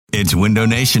It's Window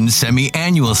Nation's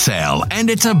semi-annual sale, and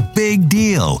it's a big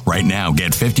deal. Right now,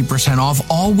 get 50% off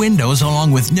all windows along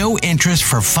with no interest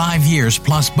for 5 years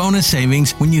plus bonus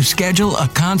savings when you schedule a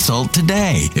consult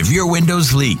today. If your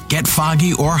windows leak, get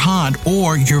foggy or hot,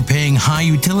 or you're paying high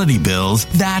utility bills,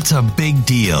 that's a big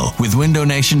deal. With Window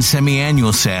Nation's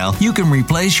semi-annual sale, you can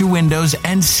replace your windows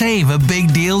and save a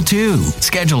big deal too.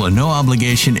 Schedule a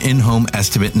no-obligation in-home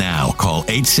estimate now. Call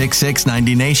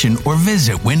 866-90-NATION or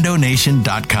visit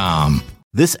windownation.com.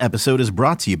 This episode is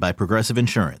brought to you by Progressive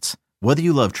Insurance. Whether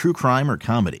you love true crime or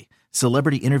comedy,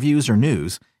 celebrity interviews or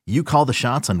news, you call the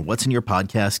shots on what's in your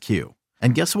podcast queue.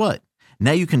 And guess what?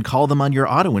 Now you can call them on your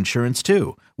auto insurance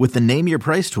too with the Name Your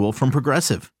Price tool from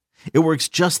Progressive. It works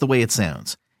just the way it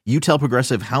sounds. You tell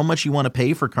Progressive how much you want to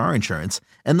pay for car insurance,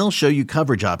 and they'll show you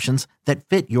coverage options that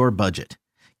fit your budget.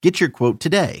 Get your quote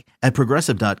today at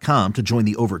Progressive.com to join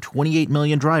the over 28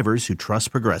 million drivers who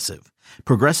trust Progressive.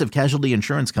 Progressive Casualty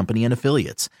Insurance Company and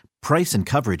Affiliates. Price and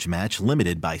coverage match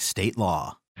limited by state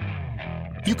law.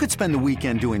 You could spend the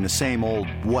weekend doing the same old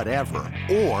whatever,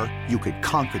 or you could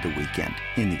conquer the weekend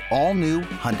in the all-new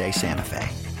Hyundai Santa Fe.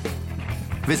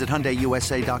 Visit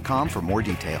HyundaiUSA.com for more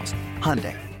details.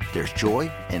 Hyundai, there's joy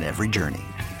in every journey.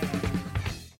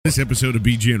 This episode of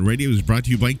BGN Radio is brought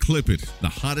to you by Clip It, the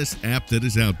hottest app that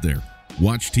is out there.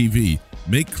 Watch TV,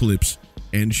 make clips,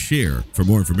 and share. For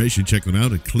more information, check them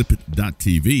out at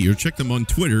clipit.tv or check them on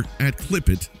Twitter at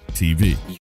clipittv.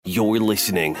 You're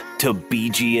listening to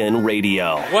BGN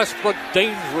Radio. Westbrook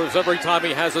dangerous every time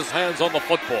he has his hands on the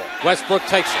football. Westbrook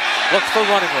takes it, looks for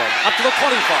running room, up to the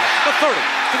 25, the 30,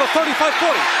 to the 35,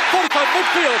 40, 45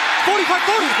 midfield, 45,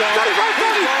 30, 35,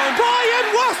 30, Brian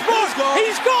Westbrook,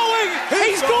 he's going,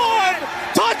 he's gone,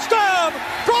 touchdown,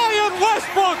 Brian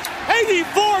Westbrook,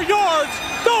 84 yards,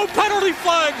 no penalty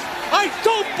flags, I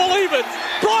don't believe it.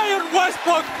 Brian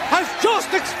Westbrook has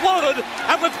just exploded,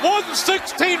 and with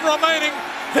 1:16 remaining,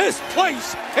 this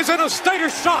place is in a state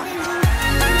of shock.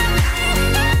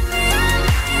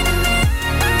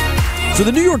 So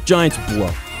the New York Giants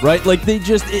blow, right? Like they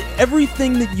just,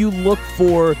 everything that you look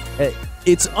for,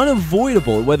 it's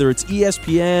unavoidable, whether it's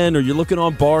ESPN or you're looking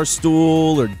on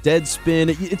Barstool or Deadspin.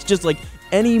 It's just like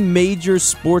any major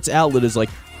sports outlet is like,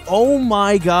 oh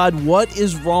my God, what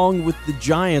is wrong with the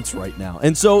Giants right now?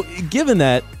 And so given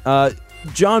that,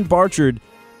 John Barchard,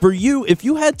 for you, if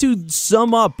you had to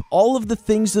sum up all of the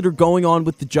things that are going on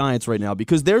with the Giants right now,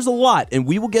 because there's a lot, and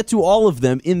we will get to all of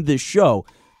them in this show,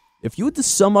 if you had to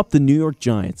sum up the New York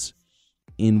Giants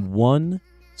in one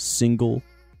single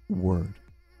word,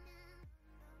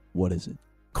 what is it?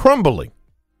 Crumbling.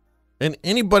 And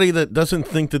anybody that doesn't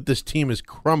think that this team is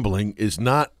crumbling is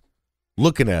not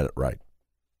looking at it right.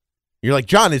 You're like,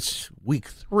 John, it's week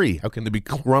 3. How can they be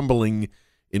crumbling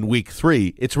in week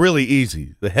 3? It's really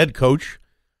easy. The head coach,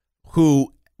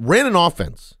 who ran an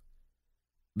offense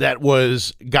that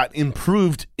got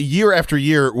improved year after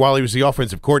year while he was the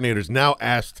offensive coordinator, is now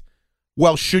asked,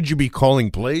 well, should you be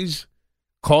calling plays?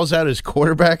 Calls out his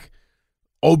quarterback,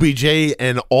 OBJ,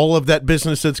 and all of that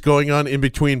business that's going on in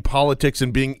between politics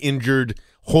and being injured,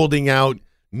 holding out,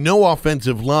 no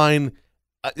offensive line.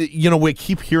 We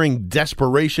keep hearing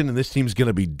desperation, and this team's going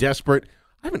to be desperate.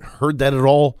 I haven't heard that at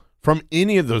all from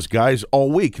any of those guys all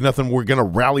week. Nothing, we're going to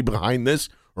rally behind this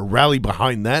or rally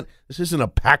behind that. This isn't a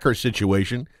Packer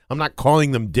situation. I'm not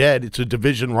calling them dead. It's a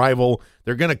division rival.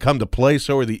 They're going to come to play.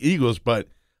 So are the Eagles. But,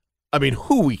 I mean,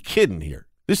 who are we kidding here?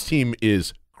 This team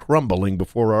is crumbling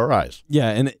before our eyes. Yeah,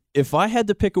 and if I had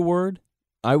to pick a word,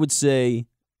 I would say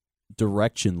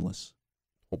directionless.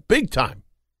 Well, big time.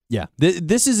 Yeah,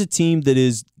 this is a team that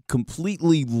is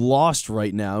completely lost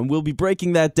right now, and we'll be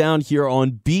breaking that down here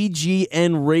on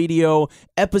BGN Radio,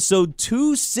 episode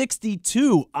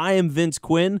 262. I am Vince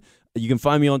Quinn. You can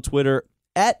find me on Twitter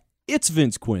at It's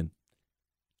Vince Quinn.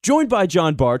 Joined by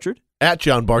John Barchard. At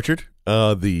John Barchard,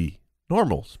 the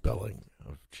normal spelling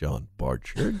of John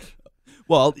Barchard.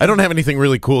 Well, I don't have anything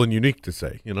really cool and unique to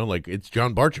say. Like it's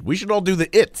John Barchard. We should all do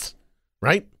the it's,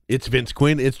 right? It's Vince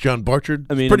Quinn. It's John Barchard.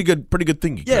 I mean, pretty good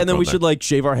thing. Yeah, and then we should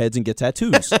shave our heads and get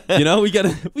tattoos. We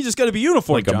just gotta be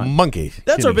uniform, like John. A monkey.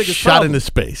 That's our biggest shot problem. into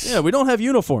space. Yeah, we don't have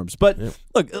uniforms. But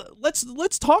look,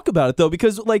 let's talk about it though,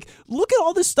 because look at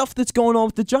all this stuff that's going on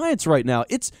with the Giants right now.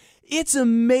 It's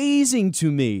amazing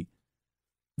to me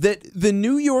that the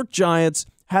New York Giants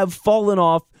have fallen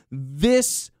off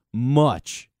this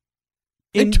much.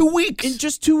 In 2 weeks. In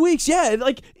just 2 weeks, yeah.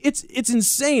 It's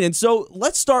insane. And so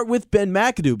let's start with Ben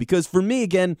McAdoo, because for me,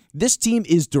 again, this team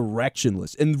is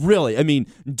directionless. And really, I mean,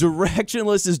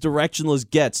 directionless as directionless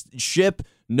gets. Ship,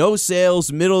 no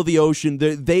sails, middle of the ocean.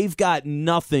 They've got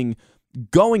nothing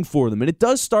going for them. And it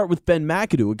does start with Ben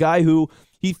McAdoo, a guy who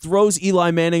he throws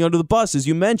Eli Manning under the bus, as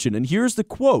you mentioned. And here's the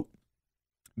quote,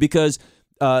 because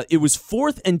it was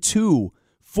 4th and 2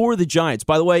 for the Giants.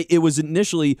 By the way, it was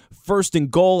initially 1st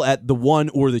and goal at the 1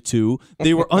 or the 2.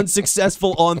 They were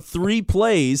unsuccessful on 3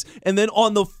 plays. And then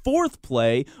on the 4th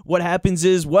play, what happens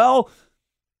is,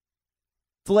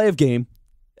 delay of game.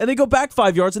 And they go back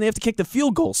 5 yards, and they have to kick the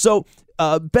field goal. So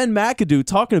Ben McAdoo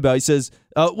talking about, he says,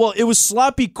 it was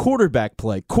sloppy quarterback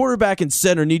play. Quarterback and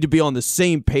center need to be on the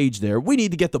same page there. We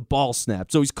need to get the ball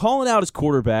snapped. So he's calling out his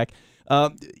quarterback.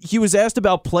 He was asked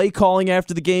about play calling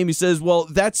after the game. He says,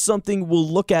 that's something we'll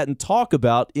look at and talk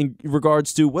about in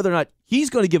regards to whether or not he's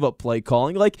going to give up play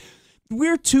calling. Like,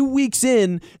 we're 2 weeks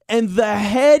in, and the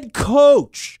head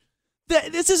coach,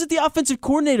 this isn't the offensive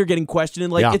coordinator getting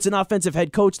questioned, it's an offensive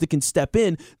head coach that can step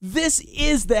in. This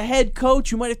is the head coach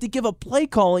who might have to give up play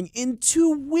calling in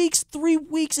 2 weeks, 3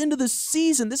 weeks into the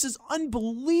season. This is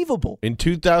unbelievable. In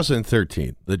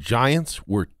 2013, the Giants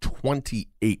were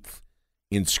 28th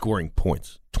in scoring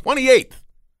points. 28th.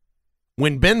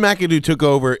 When Ben McAdoo took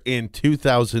over in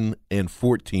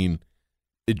 2014,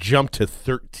 it jumped to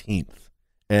 13th.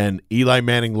 And Eli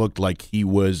Manning looked like he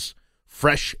was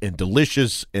fresh and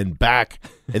delicious and back,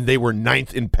 and they were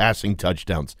 9th in passing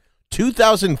touchdowns.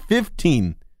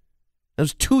 2015, that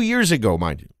was 2 years ago,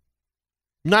 mind you.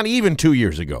 Not even 2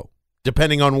 years ago,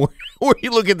 depending on where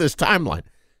you look at this timeline.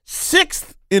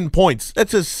 6th in points.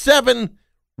 That's a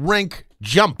 7-rank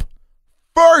jump.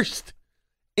 1st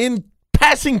in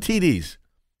passing TDs.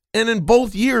 And in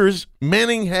both years,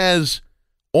 Manning has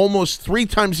almost 3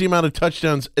 times the amount of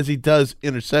touchdowns as he does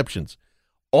interceptions.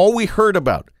 All we heard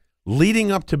about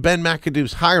leading up to Ben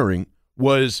McAdoo's hiring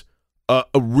was a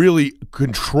really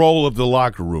control of the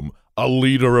locker room, a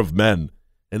leader of men.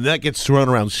 And that gets thrown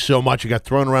around so much. It got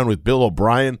thrown around with Bill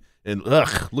O'Brien. And,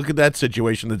 look at that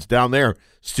situation that's down there.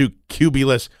 Stu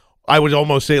QB-less. I would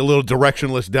almost say a little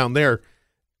directionless down there.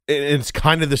 It's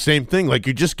kind of the same thing. Like,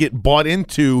 you just get bought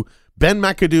into. Ben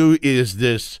McAdoo is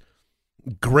this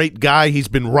great guy. He's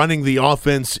been running the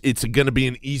offense. It's going to be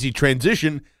an easy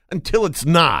transition until it's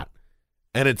not.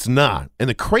 And it's not. And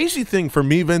the crazy thing for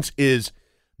me, Vince, is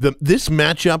this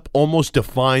matchup almost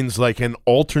defines like an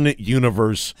alternate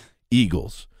universe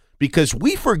Eagles. Because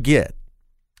we forget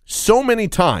so many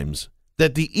times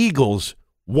that the Eagles,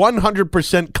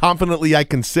 100% confidently I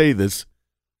can say this,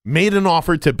 made an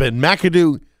offer to Ben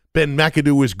McAdoo. Ben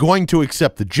McAdoo was going to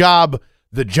accept the job.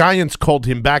 The Giants called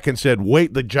him back and said,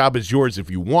 wait, the job is yours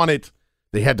if you want it.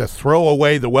 They had to throw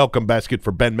away the welcome basket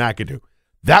for Ben McAdoo.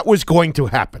 That was going to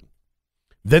happen.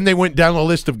 Then they went down the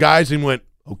list of guys and went,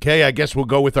 okay, I guess we'll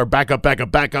go with our backup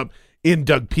in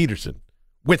Doug Peterson.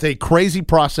 With a crazy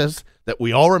process that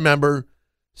we all remember,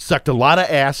 sucked a lot of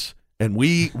ass, and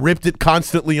we ripped it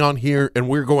constantly on here, and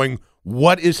we're going,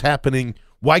 what is happening?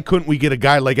 Why couldn't we get a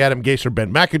guy like Adam Gase or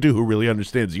Ben McAdoo who really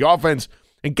understands the offense?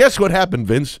 And guess what happened,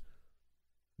 Vince?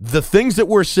 The things that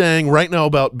we're saying right now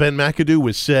about Ben McAdoo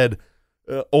was said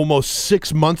almost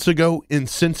 6 months ago in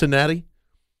Cincinnati,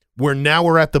 where now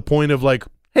we're at the point of like,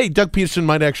 hey, Doug Peterson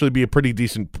might actually be a pretty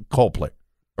decent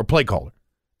play caller.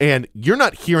 And you're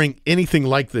not hearing anything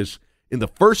like this in the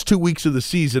first 2 weeks of the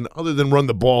season other than run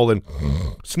the ball and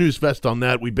snooze fest on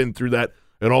that. We've been through that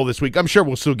and all this week. I'm sure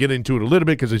we'll still get into it a little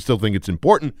bit because I still think it's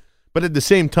important. But at the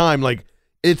same time, like,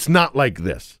 it's not like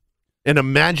this. And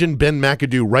imagine Ben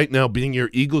McAdoo right now being your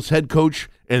Eagles head coach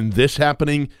and this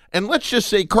happening. And let's just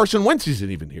say Carson Wentz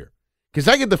isn't even here. Because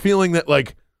I get the feeling that,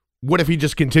 like, what if he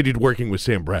just continued working with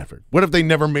Sam Bradford? What if they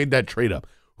never made that trade up?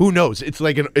 Who knows? It's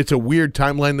like it's a weird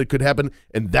timeline that could happen.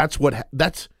 And that's what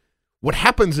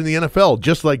happens in the NFL,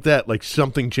 just like that. Like,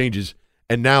 something changes.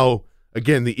 And now,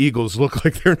 again, the Eagles look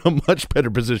like they're in a much better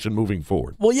position moving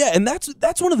forward. Well, yeah, and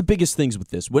that's one of the biggest things with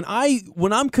this. When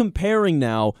I'm comparing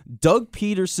now Doug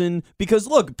Peterson, because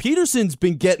look, Peterson's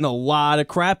been getting a lot of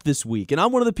crap this week, and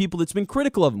I'm one of the people that's been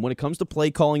critical of him when it comes to play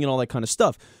calling and all that kind of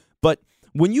stuff. But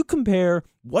when you compare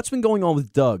what's been going on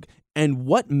with Doug and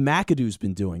what McAdoo's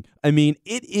been doing, I mean,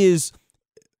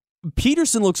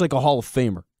 Peterson looks like a Hall of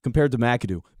Famer compared to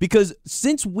McAdoo, because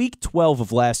since week 12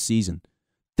 of last season,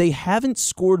 they haven't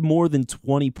scored more than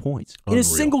 20 points in a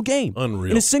single game.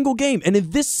 Unreal. In a single game. And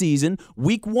in this season,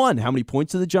 week 1, how many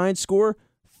points did the Giants score?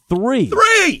 3.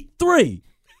 3.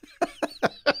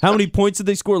 How many points did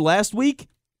they score last week?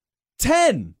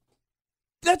 10.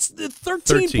 That's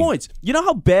 13 points. You know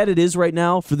how bad it is right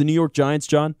now for the New York Giants,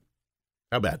 John?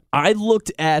 How bad? I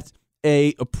looked at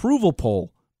a approval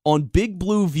poll on Big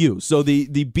Blue View, so the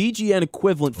BGN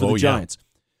equivalent for the Giants.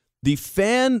 The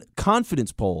fan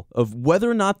confidence poll of whether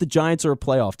or not the Giants are a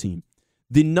playoff team,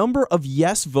 the number of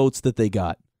yes votes that they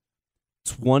got,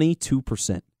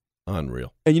 22%.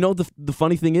 Unreal. And you know what the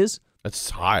funny thing is?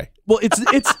 That's high. Well,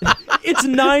 it's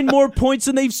 9 more points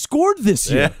than they've scored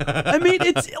this year. Yeah. I mean,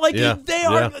 it's like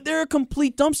they're a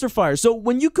complete dumpster fire. So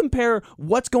when you compare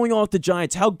what's going on with the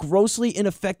Giants, how grossly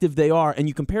ineffective they are, and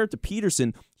you compare it to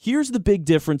Peterson, here's the big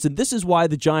difference, and this is why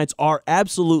the Giants are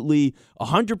absolutely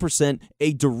 100%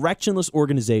 a directionless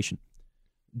organization.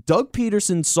 Doug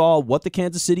Peterson saw what the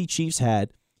Kansas City Chiefs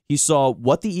had. He saw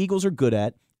what the Eagles are good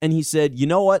at, and he said, you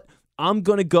know what? I'm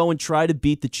going to go and try to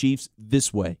beat the Chiefs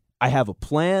this way. I have a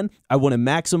plan. I want to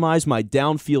maximize my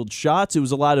downfield shots. It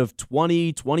was a lot of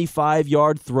 20,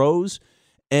 25-yard throws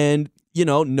and,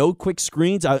 no quick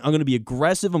screens. I'm going to be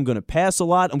aggressive. I'm going to pass a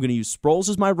lot. I'm going to use Sproles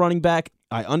as my running back.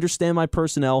 I understand my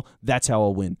personnel. That's how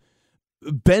I'll win.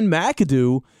 Ben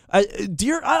McAdoo, I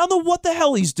don't know what the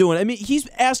hell he's doing. I mean, he's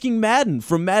asking Madden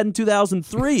from Madden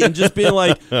 2003 and just being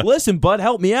like, listen, bud,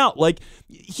 help me out. Like,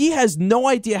 he has no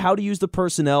idea how to use the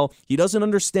personnel. He doesn't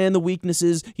understand the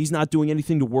weaknesses. He's not doing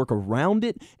anything to work around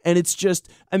it. And it's just,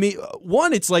 I mean,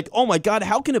 one, it's like, oh my God,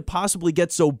 how can it possibly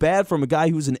get so bad from a guy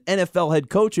who's an NFL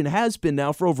head coach and has been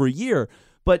now for over a year?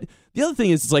 But the other thing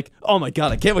is, it's like, oh my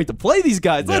God, I can't wait to play these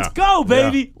guys. Let's go,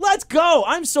 baby. Yeah. Let's go.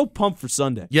 I'm so pumped for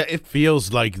Sunday. Yeah, it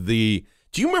feels like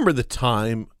do you remember the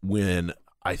time when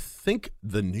I think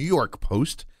the New York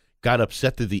Post got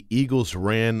upset that the Eagles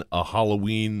ran a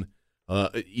Halloween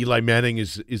Eli Manning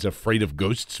is afraid of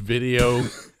ghosts video,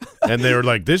 and they were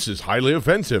like, this is highly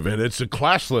offensive, and it's a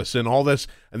classless and all this,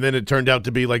 and then it turned out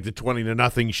to be like the 20-0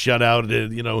 shutout,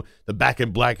 and, the back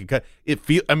in black. It's a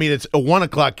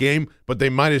 1:00 game, but they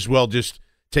might as well just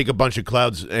take a bunch of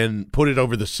clouds and put it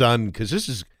over the sun, because this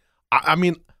is, I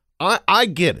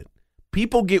get it.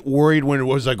 People get worried when it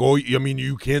was like,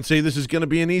 you can't say this is going to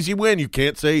be an easy win. You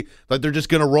can't say that they're just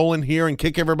going to roll in here and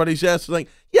kick everybody's ass. Like,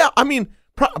 yeah,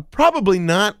 probably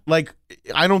not. Like,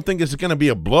 I don't think it's going to be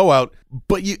a blowout,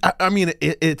 but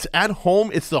it's at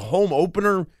home. It's the home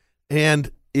opener. And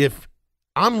if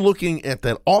I'm looking at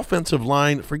that offensive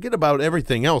line, forget about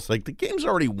everything else. Like, the game's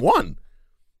already won.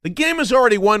 The game is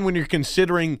already won when you're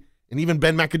considering, and even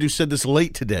Ben McAdoo said this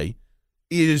late today,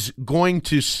 is going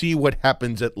to see what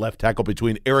happens at left tackle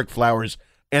between Eric Flowers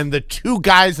and the two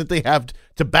guys that they have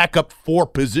to back up 4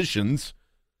 positions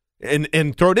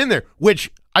and throw it in there,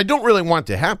 which I don't really want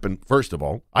to happen, first of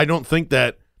all. I think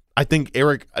there's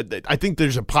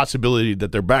a possibility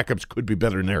that their backups could be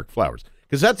better than Eric Flowers.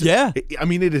 Because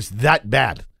it is that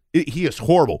bad. He is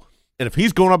horrible. And if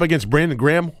he's going up against Brandon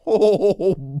Graham,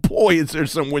 oh boy, is there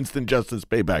some Winston Justice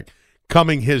payback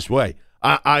coming his way.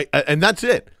 And that's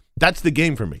it. That's the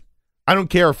game for me. I don't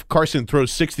care if Carson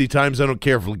throws 60 times. I don't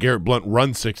care if LeGarrette Blount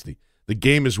runs 60. The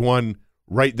game is won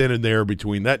right then and there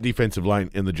between that defensive line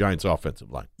and the Giants'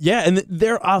 offensive line. Yeah, and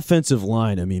their offensive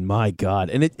line, I mean, my God.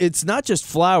 And it's not just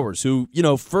Flowers, who,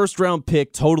 first-round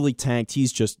pick, totally tanked.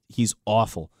 He's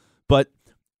awful. But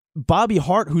Bobby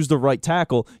Hart, who's the right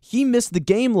tackle, he missed the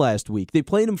game last week. They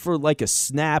played him for like a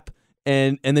snap,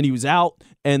 and then he was out,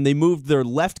 and they moved their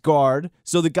left guard.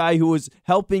 So the guy who was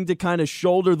helping to kind of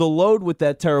shoulder the load with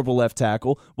that terrible left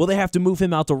tackle, well, they have to move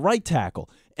him out to right tackle.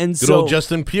 And Good old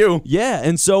Justin Pugh. Yeah,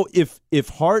 and so if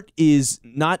Hart is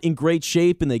not in great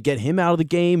shape and they get him out of the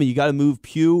game and you got to move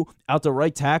Pugh out to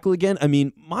right tackle again, I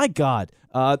mean, my God.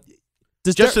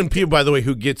 Justin Pugh, by the way,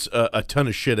 who gets a ton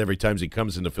of shit every time he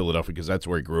comes into Philadelphia because that's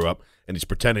where he grew up, and he's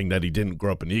pretending that he didn't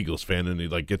grow up an Eagles fan, and he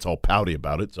gets all pouty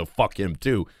about it. So fuck him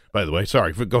too. By the way,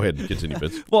 sorry. Go ahead and continue,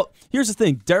 Vince. Well, here's the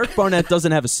thing: Derek Barnett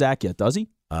doesn't have a sack yet, does he?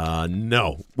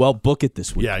 No. Well, book it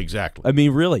this week. Yeah, exactly. I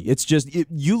mean, really, it's just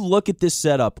you look at this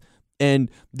setup, and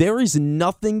there is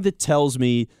nothing that tells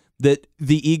me that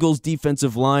the Eagles'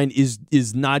 defensive line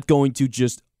is not going to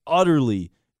just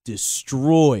utterly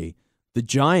destroy the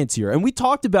Giants here. And we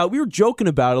were joking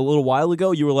about it a little while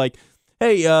ago. You were like,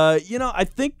 hey, I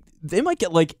think they might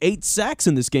get like 8 sacks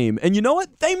in this game. And you know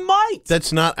what? They might.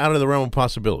 That's not out of the realm of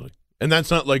possibility. And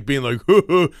that's not like being like,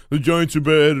 the Giants are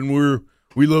bad and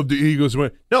we love the Eagles.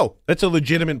 No, that's a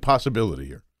legitimate possibility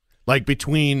here. Like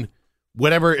between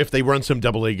whatever, if they run some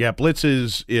double-A gap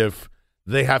blitzes, if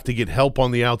they have to get help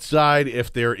on the outside,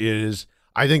 if there is,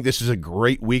 I think this is a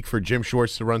great week for Jim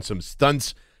Schwartz to run some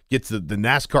stunts. Gets the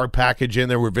NASCAR package in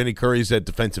there where Vinny Curry's at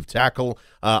defensive tackle.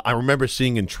 I remember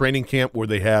seeing in training camp where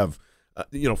they have,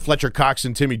 Fletcher Cox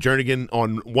and Timmy Jernigan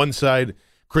on one side,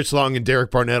 Chris Long and Derek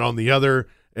Barnett on the other,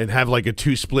 and have like a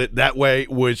 2-split that way,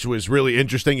 which was really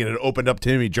interesting, and it opened up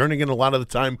Timmy Jernigan a lot of the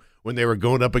time when they were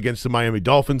going up against the Miami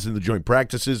Dolphins in the joint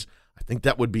practices. I think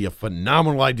that would be a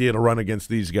phenomenal idea to run against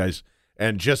these guys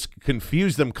and just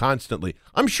confuse them constantly.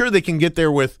 I'm sure they can get there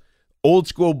with old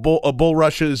school bull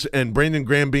rushes and Brandon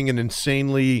Graham being an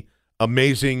insanely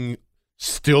amazing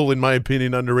still, in my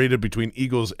opinion, underrated between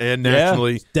Eagles and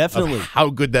nationally. Yeah, definitely. Of how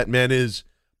good that man is.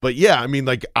 But yeah, I mean,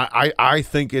 like I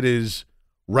think it is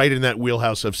right in that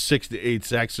wheelhouse of 6 to 8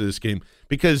 sacks in this game.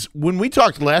 Because when we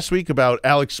talked last week about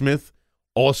Alex Smith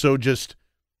also just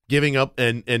giving up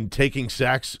and taking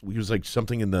sacks, he was like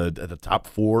something at the top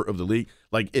 4 of the league.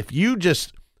 Like if you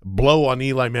just blow on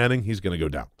Eli Manning, he's going to go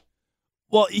down.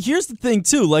 Well, here's the thing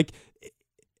too. Like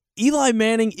Eli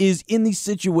Manning is in these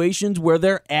situations where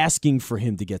they're asking for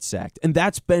him to get sacked, and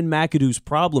that's Ben McAdoo's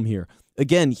problem here.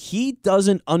 Again, he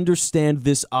doesn't understand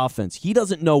this offense. He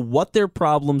doesn't know what their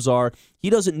problems are. He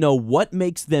doesn't know what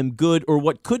makes them good or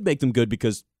what could make them good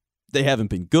because they haven't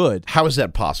been good. How is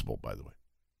that possible, by the way?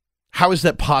 How is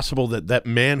that possible that that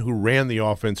man who ran the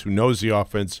offense, who knows the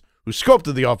offense, who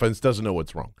scoped the offense, doesn't know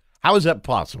what's wrong? How is that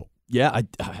possible? Yeah,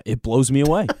 it blows me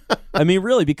away. I mean,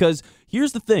 really, because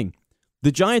here's the thing.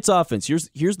 The Giants' offense,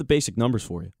 here's the basic numbers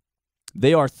for you.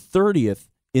 They are 30th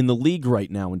in the league right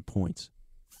now in points.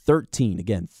 13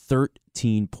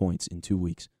 points in 2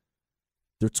 weeks.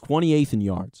 They're 28th in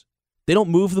yards. They don't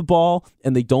move the ball,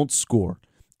 and they don't score.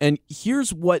 And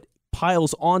here's what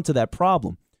piles onto that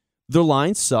problem. Their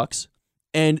line sucks,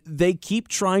 and they keep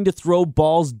trying to throw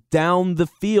balls down the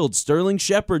field. Sterling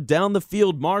Shepard down the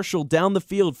field, Marshall down the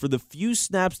field. For the few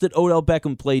snaps that Odell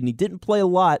Beckham played, and he didn't play a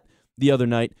lot the other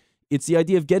night, it's the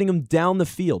idea of getting him down the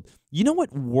field. You know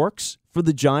what works for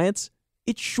the Giants?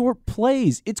 It's short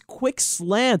plays. It's quick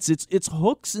slants. It's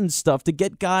hooks and stuff to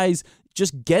get guys,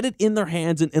 just get it in their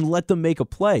hands and let them make a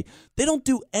play. They don't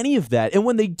do any of that. And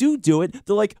when they do it,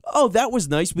 they're like, oh, that was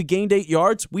nice. We gained 8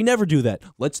 yards. We never do that.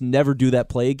 Let's never do that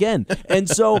play again. And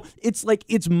so it's like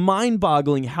it's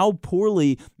mind-boggling how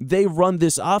poorly they run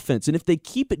this offense. And if they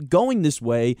keep it going this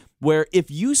way, where if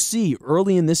you see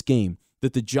early in this game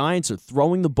that the Giants are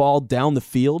throwing the ball down the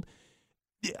field,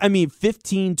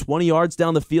 15, 20 yards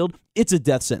down the field, it's a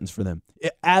death sentence for them.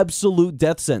 Absolute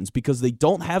death sentence because they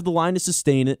don't have the line to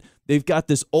sustain it. They've got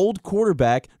this old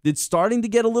quarterback that's starting to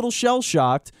get a little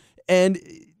shell-shocked, and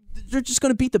they're just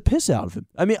going to beat the piss out of him.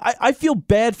 I feel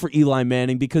bad for Eli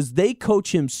Manning because they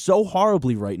coach him so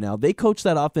horribly right now. They coach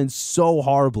that offense so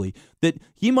horribly that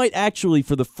he might actually,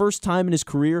 for the first time in his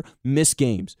career, miss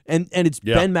games. And it's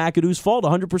Ben McAdoo's fault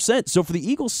 100%. So for the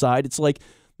Eagles side, it's like,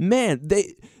 man,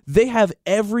 they have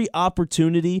every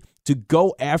opportunity to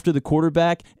go after the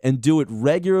quarterback and do it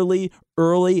regularly,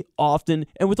 early, often,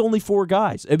 and with only 4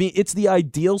 guys. It's the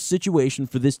ideal situation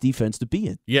for this defense to be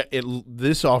in. Yeah,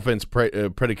 this offense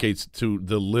predicates to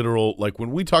the literal, like when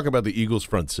we talk about the Eagles'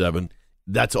 front 7,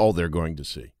 that's all they're going to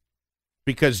see.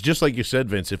 Because just like you said,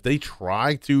 Vince, if they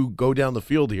try to go down the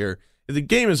field here, the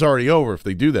game is already over if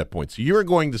they do that point. So you're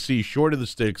going to see short of the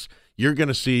sticks, you're going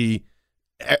to see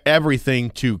everything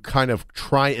to kind of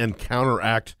try and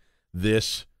counteract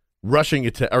this rushing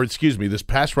attack, or this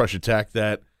pass rush attack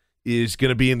that is going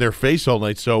to be in their face all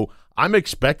night. So I'm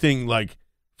expecting, like,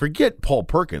 forget Paul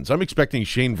Perkins. I'm expecting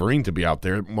Shane Vereen to be out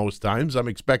there most times. I'm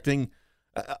expecting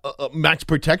max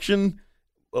protection,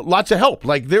 lots of help.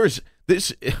 Like there's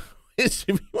this. If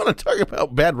you want to talk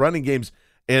about bad running games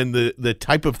and the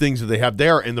type of things that they have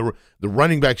there and the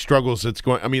running back struggles that's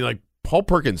going. Paul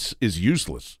Perkins is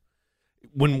useless.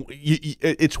 When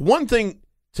it's one thing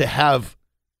to have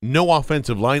no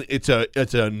offensive line, it's a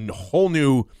whole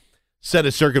new set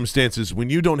of circumstances when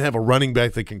you don't have a running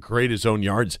back that can create his own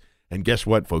yards. And guess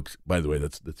what, folks? By the way,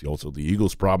 that's also the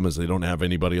Eagles' problem is they don't have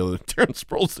anybody other than Terrence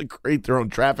Sproles to create their own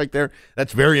traffic there.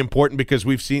 That's very important because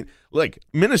we've seen,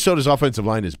 Minnesota's offensive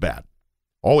line is bad,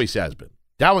 always has been.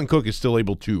 Dalvin Cook is still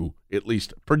able to at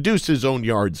least produce his own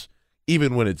yards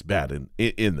even when it's bad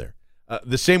in there.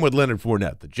 The same with Leonard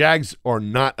Fournette. The Jags are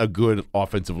not a good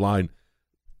offensive line.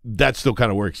 That still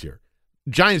kind of works here.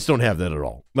 Giants don't have that at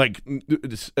all. Like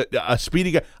a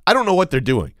speedy guy. I don't know what they're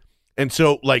doing. And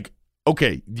so,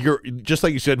 okay, you're just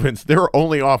like you said, Vince, their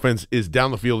only offense is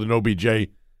down the field in OBJ.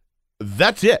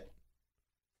 That's it.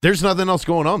 There's nothing else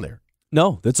going on there.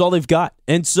 No, that's all they've got.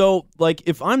 And so,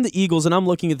 if I'm the Eagles and I'm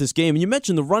looking at this game, and you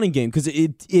mentioned the running game because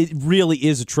it really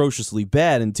is atrociously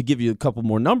bad. And to give you a couple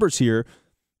more numbers here,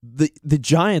 the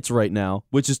Giants right now,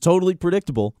 which is totally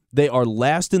predictable, they are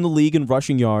last in the league in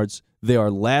rushing yards. They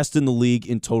are last in the league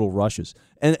in total rushes.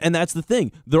 And that's the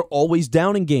thing. They're always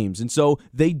down in games. And so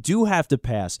they do have to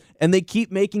pass. And they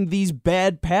keep making these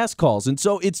bad pass calls. And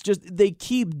so it's just they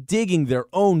keep digging their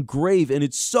own grave. And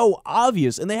it's so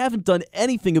obvious. And they haven't done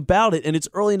anything about it. And it's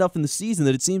early enough in the season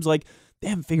that it seems like they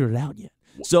haven't figured it out yet.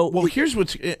 So here's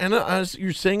what's – and as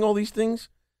you're saying all these things,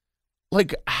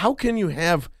 how can you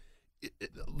have –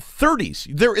 30s.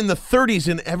 They're in the 30s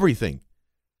in everything.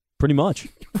 Pretty much.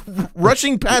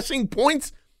 Rushing, passing,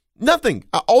 points, Nothing.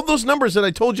 All those numbers that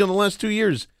I told you in the last 2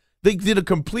 years, they did a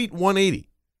complete 180.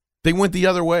 They went the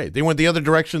other way. They went the other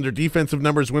direction. Their defensive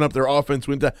numbers went up. Their offense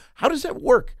went down. How does that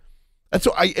work? That's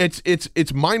so.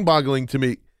 It's mind-boggling to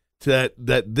me that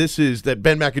Ben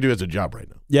McAdoo has a job right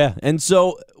now. Yeah, and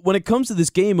so when it comes to this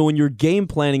game and when you're game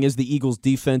planning as the Eagles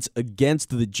defense against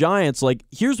the Giants, like,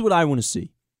 here's what I want to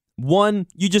see. One,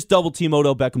 you just double team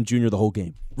Odell Beckham Jr. the whole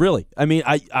game. Really. I mean,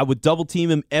 I would double team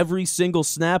him every single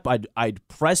snap. I'd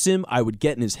press him. I would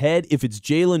get in his head. If it's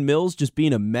Jalen Mills just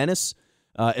being a menace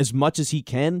as much as he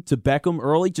can to Beckham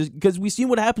early, just because we've seen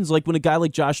what happens like when a guy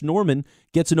like Josh Norman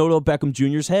gets in Odell Beckham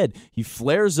Jr.'s head. He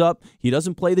flares up. He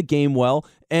doesn't play the game well.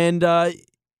 And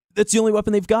that's the only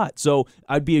weapon they've got. So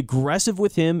I'd be aggressive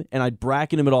with him, and I'd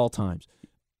bracket him at all times.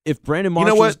 If Brandon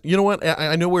Marshall, you know what?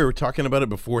 I know we were talking about it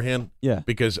beforehand. Yeah,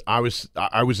 because I was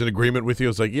in agreement with you. I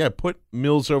was like, yeah, put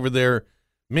Mills over there.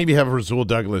 Maybe have Rasul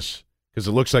Douglas because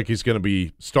it looks like he's going to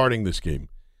be starting this game.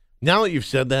 Now that you've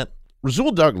said that, Rasul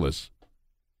Douglas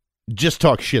just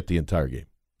talks shit the entire game.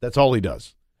 That's all he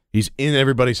does. He's in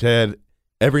everybody's head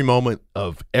every moment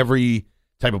of every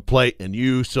type of play. And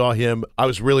you saw him. I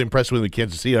was really impressed with him in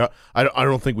Kansas City. I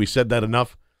don't think we said that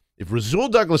enough. If Rasul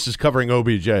Douglas is covering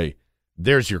OBJ,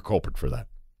 there's your culprit for that.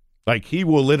 Like, he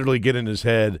will literally get in his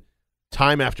head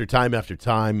time after time after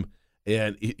time.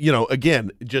 And, you know,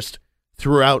 again, just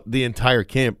throughout the entire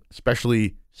camp,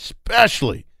 especially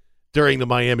during the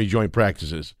Miami joint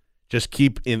practices, just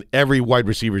keep in every wide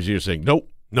receiver's ear saying, nope,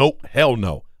 hell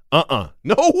no,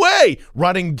 no way,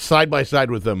 running side by side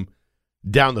with them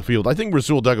down the field. I think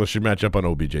Rasul Douglas should match up on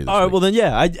OBJ this All right, week. well then,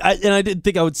 yeah. I didn't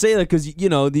think I would say that because, you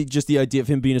know, just the idea of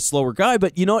him being a slower guy.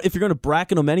 But you know what? If you're going to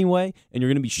bracket him anyway and you're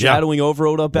going to be shadowing over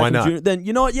Odell Beckham Jr., then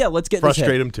you know what? Yeah, let's get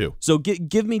frustrate him too. So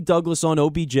give me Douglas on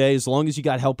OBJ as long as you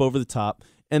got help over the top.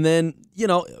 And then, you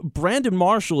know, Brandon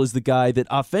Marshall is the guy that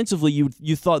offensively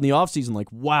you thought in the offseason,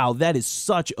 like, wow, that is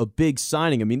such a big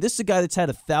signing. I mean, this is a guy that's had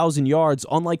 1,000 yards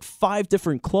on like 5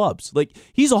 different clubs. Like,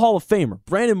 he's a Hall of Famer.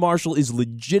 Brandon Marshall is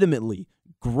legitimately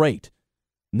great.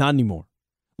 Not anymore.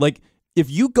 Like, if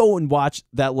you go and watch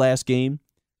that last game,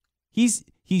 he's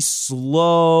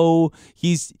slow.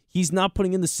 He's not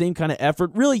putting in the same kind of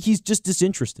effort. Really, he's just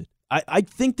disinterested. I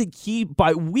think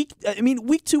that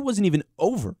week 2 wasn't even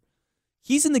over.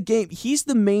 He's in the game. He's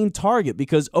the main target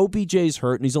because OBJ's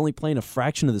hurt and he's only playing a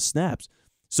fraction of the snaps.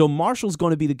 So Marshall's going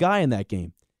to be the guy in that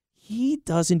game. He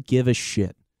doesn't give a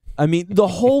shit. I mean, the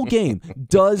whole game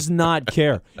does not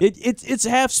care. It's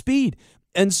half speed.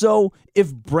 And so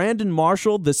if Brandon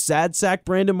Marshall, the sad sack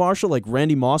Brandon Marshall, like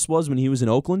Randy Moss was when he was in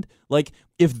Oakland, like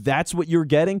if that's what you're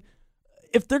getting,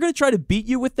 if they're going to try to beat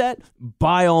you with that,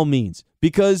 by all means,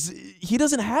 because he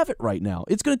doesn't have it right now.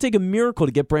 It's going to take a miracle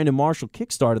to get Brandon Marshall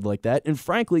kickstarted like that. And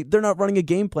frankly, they're not running a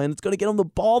game plan that's going to get him the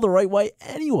ball the right way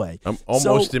anyway. I'm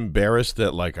almost embarrassed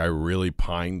that like I really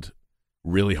pined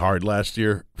really hard last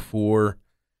year for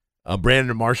a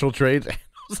Brandon Marshall trade. I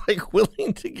was like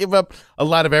willing to give up a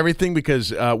lot of everything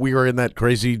because we were in that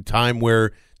crazy time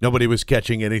where nobody was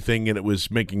catching anything and it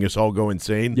was making us all go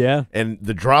insane. Yeah. And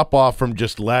the drop off from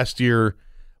just last year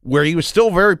where he was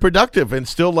still very productive and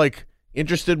still like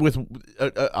interested with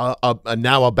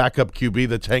now a backup QB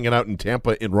that's hanging out in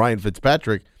Tampa in Ryan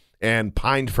Fitzpatrick and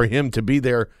pined for him to be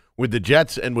there with the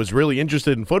Jets and was really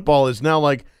interested in football is now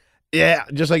like, yeah,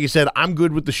 just like you said, I'm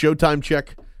good with the Showtime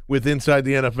check with Inside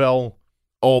the NFL.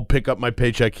 I'll pick up my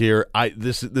paycheck here.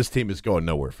 This team is going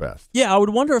nowhere fast. Yeah, I would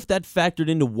wonder if that factored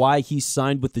into why he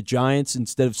signed with the Giants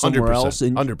instead of somewhere 100%, else.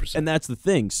 And, 100%. And that's the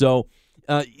thing. So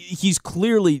he's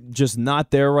clearly just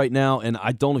not there right now, and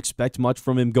I don't expect much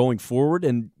from him going forward.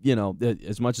 And, you know,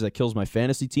 as much as that kills my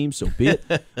fantasy team, so be it.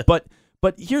 But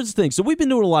here's the thing. So we've been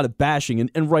doing a lot of bashing,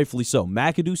 and rightfully so.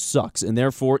 McAdoo sucks, and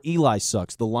therefore Eli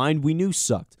sucks. The line we knew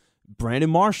sucked.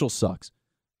 Brandon Marshall sucks.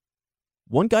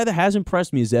 One guy that has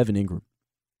impressed me is Evan Ingram.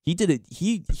 He did it.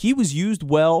 He was used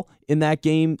well in that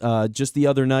game just the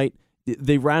other night.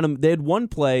 They ran him. They had one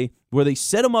play where they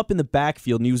set him up in the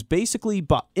backfield, and he was basically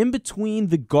in between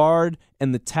the guard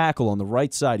and the tackle on the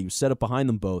right side. He was set up behind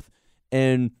them both,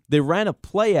 and they ran a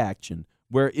play action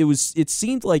where it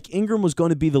seemed like Ingram was going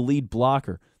to be the lead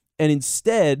blocker, and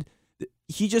instead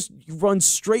he just runs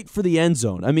straight for the end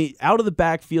zone. I mean, out of the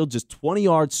backfield, just 20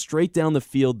 yards straight down the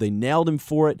field. They nailed him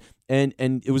for it. And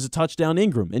it was a touchdown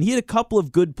Ingram. And he had a couple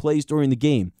of good plays during the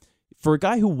game. For a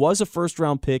guy who was a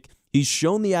first-round pick, he's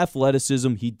shown the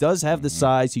athleticism. He does have the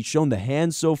size. He's shown the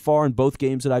hands so far in both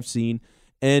games that I've seen.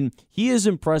 And he is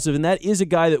impressive. And that is a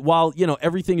guy that, while, you know,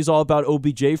 everything is all about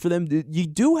OBJ for them, you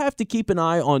do have to keep an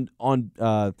eye on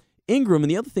Ingram.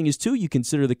 And the other thing is, too, you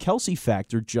consider the Kelsey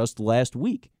factor just last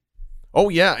week. Oh,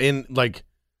 yeah. And, like,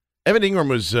 Evan Ingram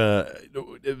was,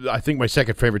 I think, my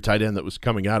second favorite tight end that was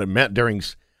coming out, and Matt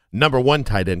Dering's number one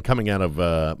tight end coming out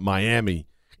of Miami.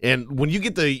 And when you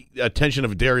get the attention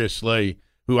of Darius Slay,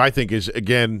 who I think is,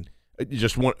 again,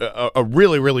 just a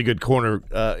really, really good corner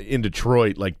in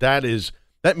Detroit, like that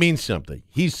means something.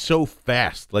 He's so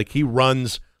fast. Like, he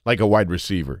runs like a wide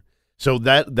receiver. So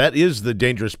that is the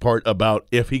dangerous part about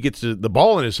if he gets the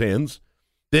ball in his hands,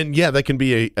 then, yeah, that can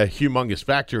be a humongous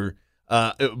factor.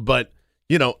 But,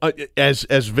 you know, as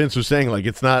Vince was saying, like,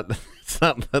 it's not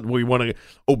that we want to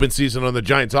open season on the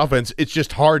Giants offense. It's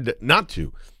just hard not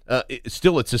to. It's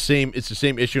the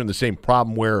same issue and the same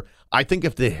problem where I think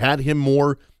if they had him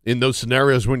more in those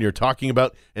scenarios when you're talking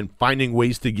about and finding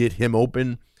ways to get him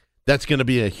open, that's going to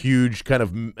be a huge kind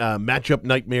of matchup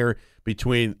nightmare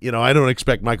between, you know, I don't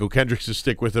expect Michael Kendricks to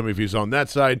stick with him if he's on that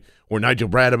side or Nigel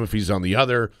Bradham if he's on the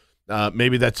other.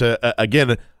 Maybe that's,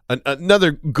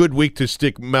 another good week to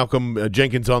stick Malcolm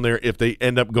Jenkins on there if they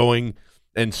end up going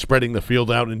and spreading the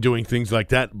field out and doing things like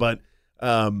that. But,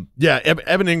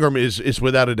 Evan Ingram is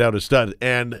without a doubt a stud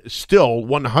and still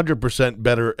 100%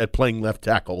 better at playing left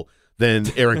tackle than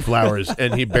Eric Flowers,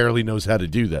 and he barely knows how to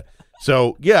do that.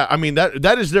 So, yeah, I mean,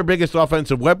 that is their biggest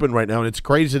offensive weapon right now, and it's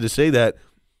crazy to say that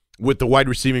with the wide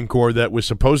receiving core that was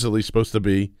supposedly supposed to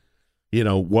be, you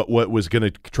know, what was going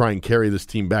to try and carry this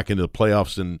team back into the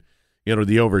playoffs and, you know,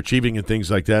 the overachieving and things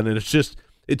like that. And it's just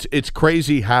it's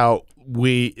crazy how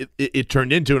it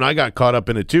turned into, and I got caught up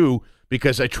in it too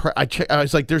because I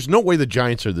was like, there's no way the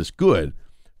Giants are this good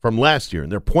from last year,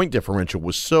 and their point differential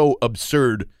was so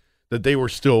absurd that they were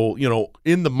still, you know,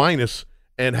 in the minus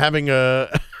and having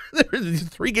these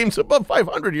 3 games above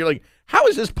 500. You're like, how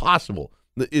is this possible?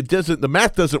 The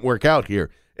math doesn't work out here,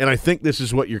 and I think this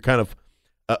is what you're kind of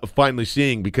finally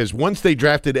seeing, because once they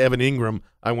drafted Evan Ingram,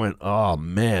 I went, oh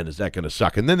man, is that going to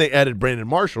suck? And then they added Brandon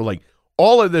Marshall. Like,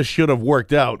 all of this should have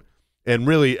worked out, and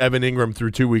really Evan Ingram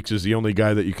through 2 weeks is the only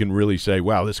guy that you can really say,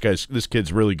 wow, this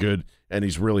kid's really good, and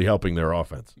he's really helping their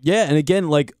offense. Yeah, and again,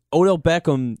 like Odell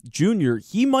Beckham Jr.,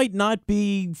 he might not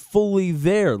be fully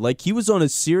there. Like, he was on a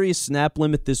serious snap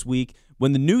limit this week.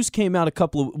 When the news came out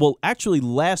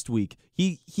last week,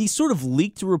 he sort of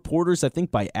leaked to reporters, I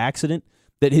think by accident,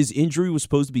 that his injury was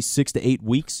supposed to be 6 to 8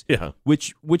 weeks. Yeah,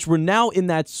 which we're now in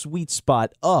that sweet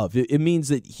spot of. It means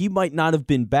that he might not have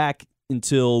been back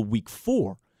until week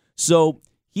 4. So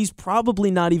he's probably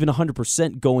not even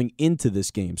 100% going into this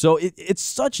game. So it's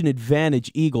such an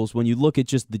advantage, Eagles, when you look at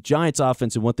just the Giants'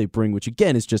 offense and what they bring, which,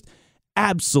 again, is just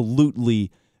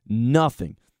absolutely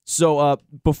nothing. So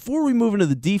before we move into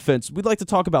the defense, we'd like to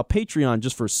talk about Patreon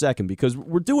just for a second, because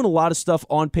we're doing a lot of stuff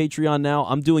on Patreon now.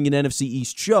 I'm doing an NFC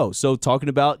East show. So talking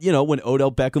about, you know, when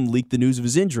Odell Beckham leaked the news of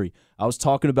his injury, I was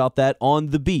talking about that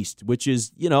on The Beast, which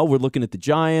is, you know, we're looking at the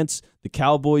Giants, the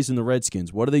Cowboys, and the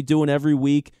Redskins. What are they doing every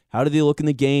week? How do they look in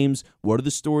the games? What are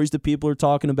the stories that people are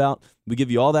talking about? We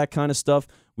give you all that kind of stuff.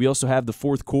 We also have the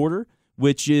fourth quarter,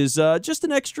 which is just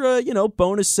an extra, you know,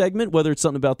 bonus segment, whether it's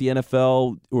something about the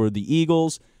NFL or the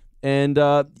Eagles. And,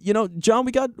 you know, John,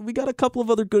 we got a couple of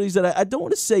other goodies that I don't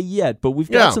want to say yet, but we've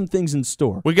got some things in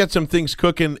store. We got some things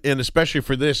cooking, and especially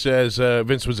for this, as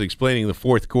Vince was explaining, the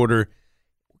fourth quarter,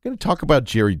 we're going to talk about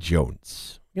Jerry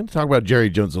Jones. We're going to talk about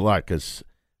Jerry Jones a lot because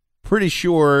pretty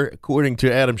sure, according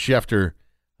to Adam Schefter,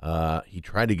 he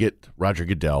tried to get Roger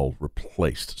Goodell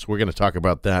replaced. So we're going to talk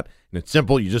about that. And it's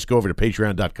simple. You just go over to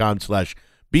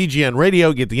patreon.com/BGN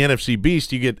Radio, get the NFC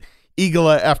Beast. You get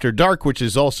Eagle After Dark, which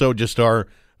is also just our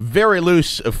very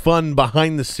loose, fun,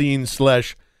 behind-the-scenes /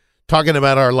 talking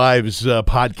about our lives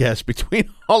podcast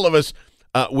between all of us,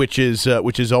 which is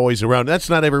always around. That's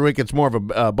not every week. It's more of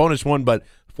a bonus one, but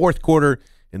fourth quarter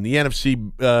in the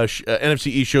NFC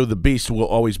East show, The Beast, will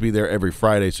always be there every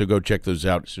Friday, so go check those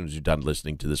out as soon as you're done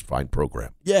listening to this fine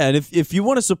program. Yeah, and if you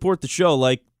want to support the show,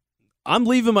 like, I'm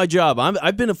leaving my job.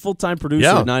 I've been a full-time producer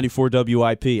at 94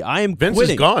 WIP. I am Vince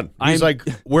quitting. Is gone.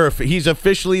 He's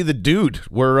officially the dude.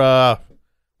 We're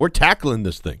tackling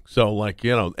this thing. So, like,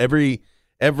 you know, every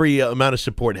amount of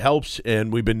support helps,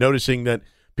 and we've been noticing that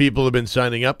people have been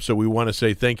signing up. So we want to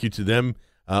say thank you to them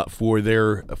for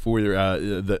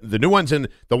the new ones and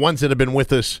the ones that have been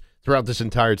with us throughout this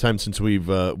entire time since we've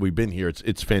been here.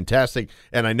 It's fantastic,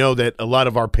 and I know that a lot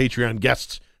of our Patreon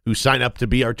guests who sign up to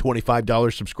be our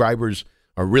 $25 subscribers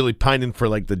are really pining for,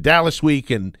 like, the Dallas week,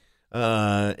 and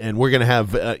we're going to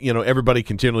have everybody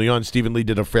continually on. Stephen Lee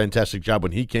did a fantastic job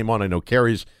when he came on. I know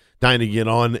Carrie's dying to get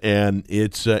on, and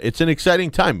it's an exciting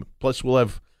time. Plus, we're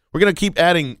going to keep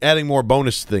adding more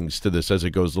bonus things to this as it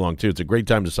goes along too. It's a great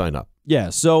time to sign up. Yeah,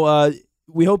 so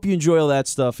we hope you enjoy all that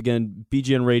stuff. Again,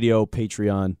 BGN Radio,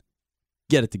 Patreon,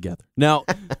 get it together. Now,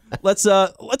 let's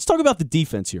talk about the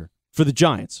defense here for the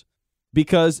Giants.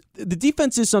 because the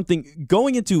defense is something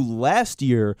going into last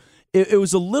year. It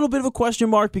was a little bit of a question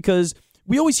mark because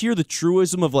we always hear the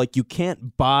truism of like you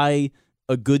can't buy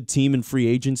a good team in free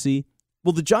agency.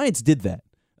 Well, the Giants did that.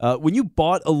 When you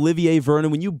bought Olivier Vernon,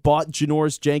 when you bought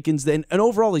Janoris Jenkins, and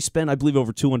overall they spent, I believe,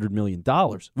 over $200 million,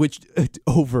 which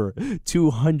over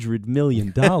 $200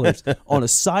 million on a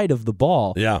side of the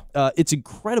ball. Yeah. It's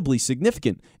incredibly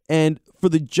significant. And for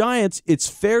the Giants, it's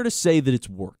fair to say that it's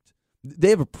worked.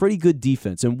 They have a pretty good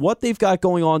defense. And what they've got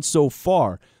going on so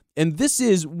far, and this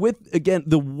is with, again,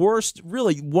 the worst,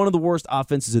 really one of the worst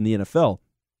offenses in the NFL.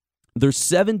 They're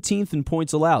 17th in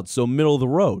points allowed, so middle of the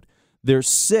road. They're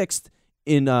 6th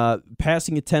in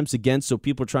passing attempts against, so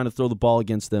people are trying to throw the ball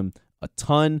against them a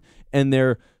ton, and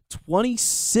they're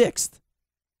 26th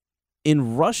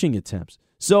in rushing attempts.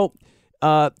 So,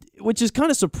 which is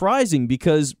kind of surprising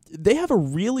because they have a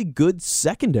really good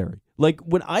secondary. Like,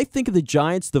 when I think of the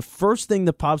Giants, the first thing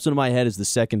that pops into my head is the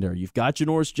secondary. You've got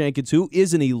Janoris Jenkins, who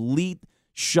is an elite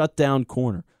shutdown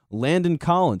corner. Landon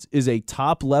Collins is a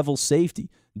top-level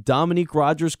safety. Dominique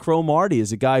Rodgers-Cromartie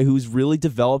is a guy who's really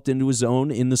developed into his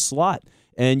own in the slot.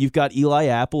 And you've got Eli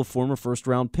Apple, a former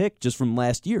first-round pick just from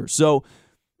last year. So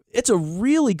it's a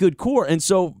really good core. And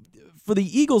so for the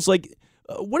Eagles, like,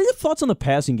 what are your thoughts on the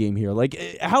passing game here? Like,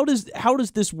 how does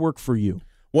this work for you?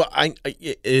 Well, I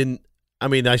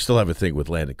still have a thing with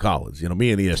Landon Collins. You know,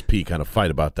 me and ESP kind of fight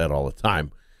about that all the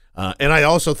time. And I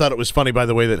also thought it was funny, by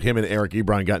the way, that him and Eric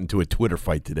Ebron got into a Twitter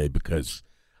fight today because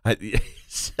what?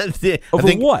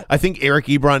 I think Eric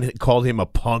Ebron called him a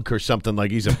punk or something,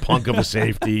 like he's a punk of a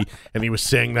safety, and he was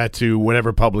saying that to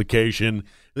whatever publication.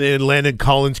 Then Landon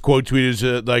Collins quote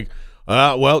tweeted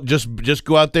well, just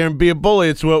go out there and be a bully.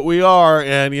 It's what we are.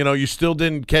 And, you know, you still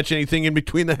didn't catch anything in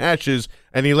between the hashes.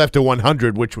 And he left a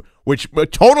 100, which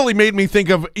totally made me think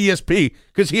of ESP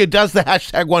because he does the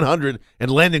hashtag 100, and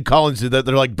Landon Collins did that.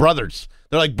 They're like brothers.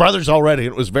 They're like brothers already.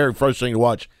 It was very frustrating to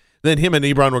watch. Then him and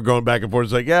Ebron were going back and forth.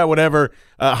 It's like, yeah, whatever.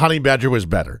 Honey Badger was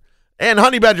better. And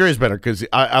Honey Badger is better because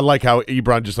I like how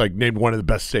Ebron just like named one of the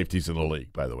best safeties in the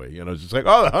league, by the way. You know, it's just like,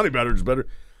 oh, the Honey Badger is better.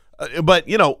 But,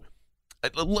 you know,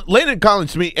 Landon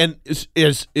Collins to me, and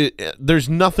there's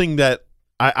nothing that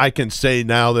I can say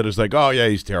now that is like, oh, yeah,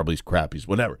 he's terrible, he's crap, he's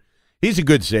whatever. He's a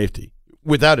good safety,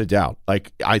 without a doubt.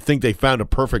 Like, I think they found a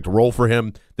perfect role for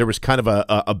him. There was kind of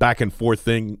a back and forth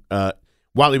thing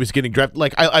while he was getting drafted.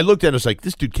 Like, I looked at it and was like,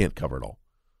 this dude can't cover it all.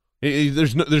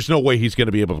 There's no way he's going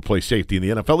to be able to play safety in the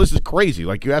NFL. This is crazy.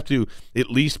 Like, you have to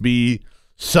at least be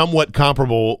somewhat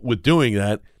comparable with doing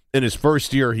that. In his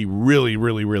first year, he really,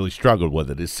 really, really struggled with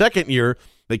it. His second year,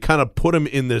 they kind of put him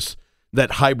in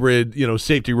that hybrid, you know,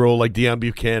 safety role like Deion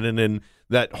Buchanan and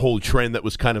that whole trend that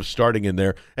was kind of starting in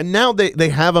there. And now they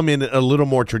have him in a little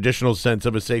more traditional sense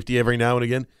of a safety every now and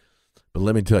again. But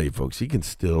let me tell you, folks, he can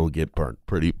still get burnt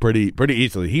pretty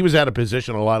easily. He was out of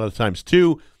position a lot of the times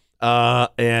too.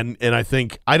 And I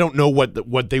think I don't know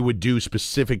what they would do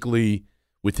specifically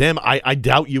with him. I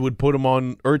doubt you would put him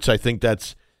on Ertz. I think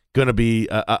that's going to be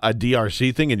a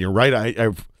DRC thing, and you're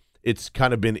right. It's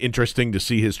kind of been interesting to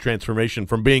see his transformation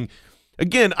from being,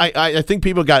 again, I think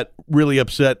people got really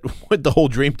upset with the whole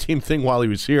Dream Team thing while he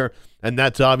was here, and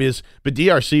that's obvious. But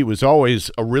DRC was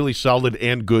always a really solid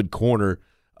and good corner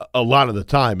a lot of the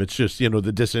time. It's just, you know,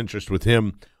 the disinterest with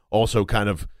him also kind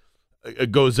of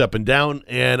goes up and down,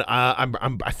 and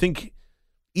I think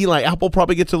Eli Apple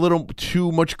probably gets a little too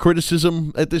much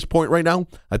criticism at this point right now.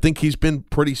 I think he's been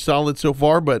pretty solid so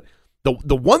far, but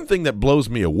the one thing that blows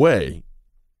me away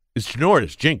is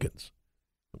Janoris Jenkins.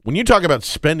 When you talk about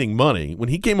spending money, when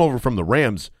he came over from the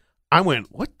Rams, I went,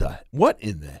 what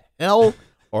in the hell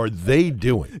are they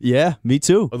doing? Yeah, me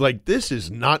too. Like, this is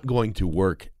not going to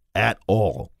work at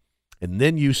all. And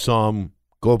then you saw him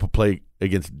go up and play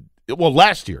against,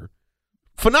 last year,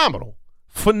 phenomenal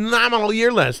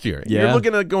year last year. Yeah. You're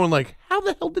looking at it going like, how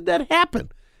the hell did that happen?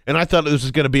 And I thought this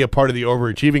was going to be a part of the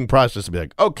overachieving process to be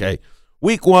like, okay,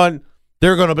 week 1,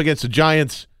 they're going up against the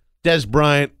Giants. Des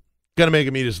Bryant, going to make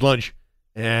him eat his lunch.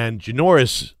 And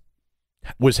Janoris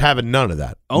was having none of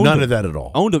that. None of that at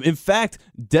all. Owned him. In fact,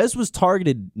 Des was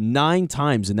targeted 9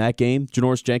 times in that game.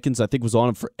 Janoris Jenkins, I think, was on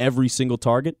him for every single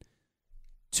target.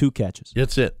 2 catches.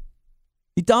 That's it.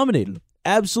 He dominated him.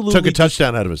 Absolutely. Took a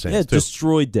touchdown out of his hands, yeah, too.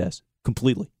 Destroyed Des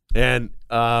completely. And,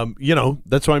 you know,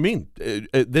 that's what I mean.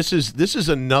 This is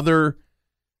another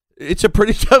 – it's a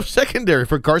pretty tough secondary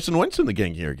for Carson Wentz in the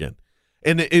gang here again.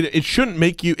 And it shouldn't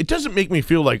make you – it doesn't make me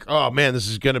feel like, oh, man, this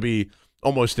is going to be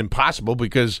almost impossible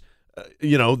because,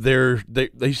 you know,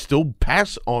 they still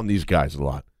pass on these guys a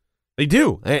lot. They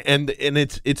do. And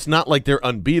it's not like they're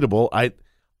unbeatable. I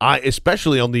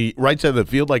especially on the right side of the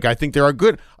field, like I think they are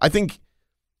good. I think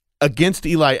against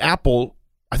Eli Apple,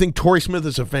 I think Torrey Smith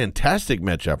is a fantastic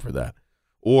matchup for that.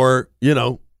 Or,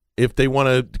 if they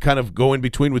want to kind of go in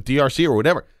between with DRC or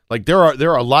whatever. Like there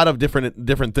are a lot of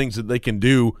different things that they can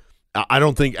do. I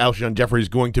don't think Alshon Jeffrey is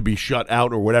going to be shut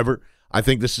out or whatever. I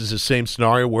think this is the same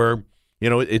scenario where,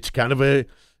 it's kind of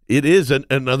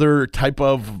another type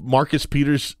of Marcus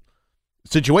Peters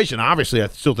situation. Obviously, I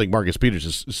still think Marcus Peters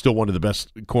is still one of the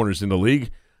best corners in the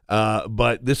league.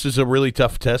 But this is a really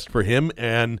tough test for him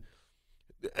and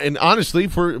honestly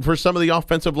for some of the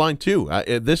offensive line too.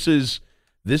 This is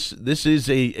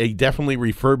a definitely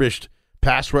refurbished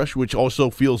pass rush, which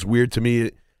also feels weird to me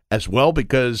as well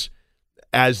because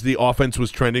as the offense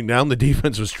was trending down, the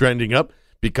defense was trending up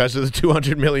because of the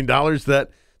 $200 million that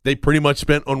they pretty much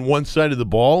spent on one side of the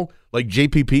ball. Like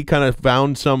JPP kind of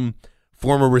found some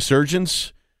form of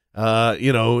resurgence.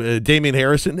 Damian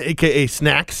Harrison, a.k.a.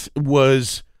 Snacks,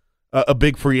 was a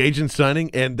big free agent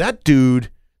signing. And that dude,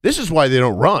 this is why they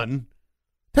don't run.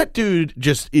 That dude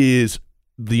just is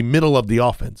the middle of the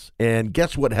offense. And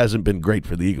guess what hasn't been great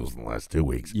for the Eagles in the last 2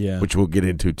 weeks? Yeah. Which we'll get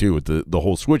into, too, with the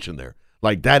whole switch in there.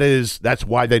 Like, that's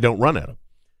why they don't run at him.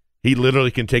 He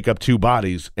literally can take up two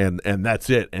bodies, and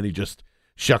that's it. And he just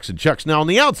shucks and chucks. Now, on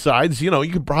the outsides, you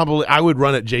could I would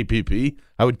run at JPP.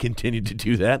 I would continue to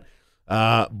do that.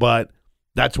 But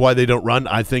that's why they don't run.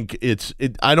 I think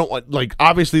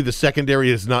obviously the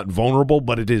secondary is not vulnerable,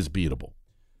 but it is beatable.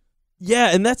 Yeah,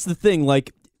 and that's the thing.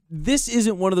 Like, this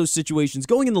isn't one of those situations.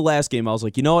 Going in the last game, I was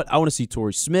like, you know what? I want to see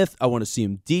Torrey Smith. I want to see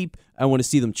him deep. I want to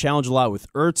see them challenge a lot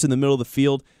with Ertz in the middle of the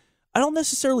field. I don't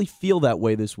necessarily feel that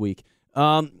way this week.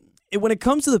 When it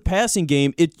comes to the passing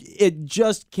game, it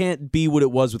just can't be what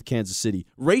it was with Kansas City.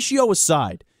 Ratio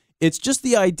aside, it's just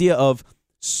the idea of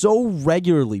so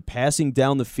regularly passing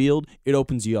down the field, it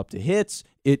opens you up to hits.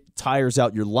 It tires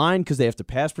out your line because they have to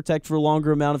pass protect for a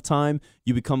longer amount of time.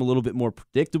 You become a little bit more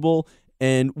predictable.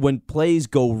 And when plays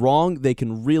go wrong, they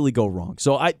can really go wrong.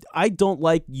 So I don't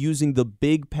like using the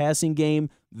big passing game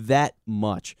that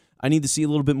much. I need to see a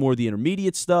little bit more of the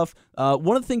intermediate stuff.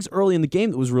 One of the things early in the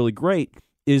game that was really great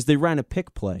is they ran a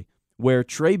pick play where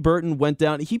Trey Burton went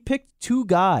down. He picked two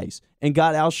guys and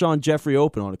got Alshon Jeffrey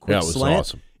open on a quick slant.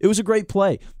 Awesome. It was a great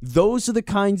play. Those are the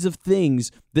kinds of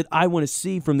things that I want to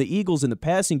see from the Eagles in the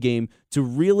passing game to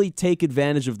really take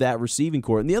advantage of that receiving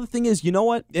core. And the other thing is, you know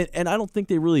what? And I don't think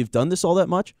they really have done this all that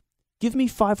much. Give me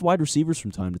 5 wide receivers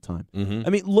from time to time. Mm-hmm. I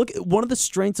mean, look, one of the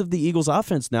strengths of the Eagles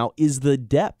offense now is the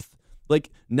depth. Like,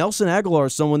 Nelson Aguilar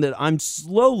is someone that I'm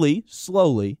slowly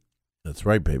that's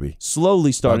right, baby.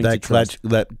 Slowly starting to trust.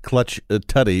 That clutch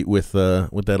tutty with that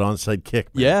onside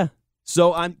kick. Man. Yeah.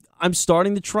 So I'm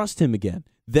starting to trust him again.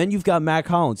 Then you've got Mac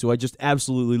Hollins, who I just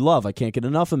absolutely love. I can't get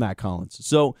enough of Mac Hollins.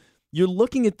 So you're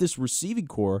looking at this receiving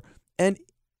core, and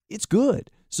it's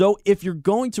good. So if you're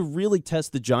going to really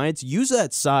test the Giants, use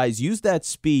that size, use that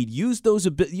speed, use those.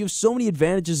 You have so many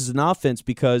advantages as an offense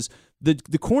because the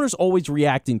corner's always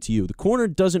reacting to you. The corner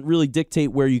doesn't really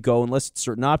dictate where you go unless it's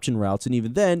certain option routes, and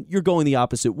even then, you're going the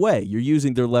opposite way. You're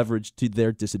using their leverage to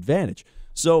their disadvantage.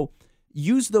 So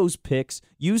use those picks,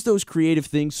 use those creative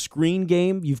things. Screen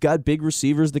game, you've got big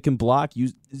receivers that can block.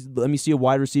 Let me see a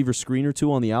wide receiver screen or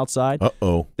two on the outside.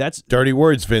 Uh-oh. That's dirty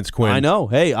words, Vince Quinn. I know.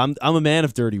 Hey, I'm a man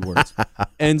of dirty words.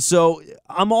 And so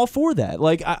I'm all for that.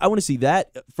 Like, I want to see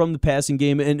that from the passing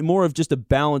game and more of just a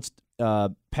balanced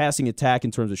passing attack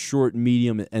in terms of short,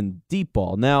 medium, and deep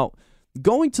ball. Now,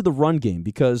 going to the run game,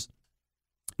 because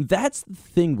that's the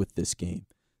thing with this game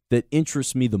that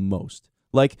interests me the most.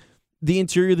 Like, the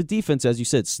interior of the defense, as you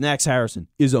said, Snacks Harrison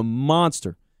is a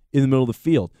monster in the middle of the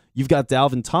field. You've got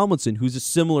Dalvin Tomlinson, who's a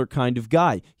similar kind of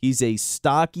guy. He's a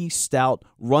stocky, stout,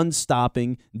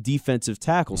 run-stopping defensive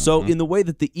tackle. Mm-hmm. So in the way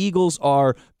that the Eagles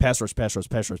are pass rush,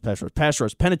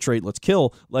 penetrate, let's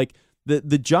kill, like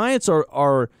the Giants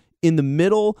are in the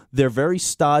middle, they're very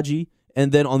stodgy,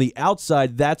 and then on the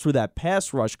outside, that's where that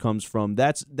pass rush comes from.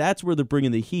 That's where they're bringing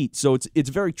the heat. So it's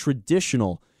very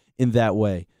traditional in that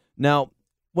way. Now,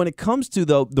 when it comes to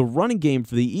the running game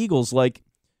for the Eagles, like,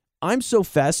 I'm so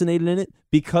fascinated in it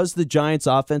because the Giants'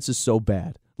 offense is so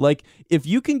bad. Like, if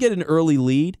you can get an early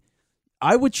lead,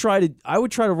 I would try to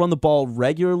run the ball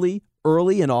regularly,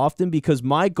 early and often, because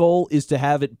my goal is to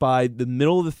have it by the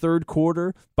middle of the third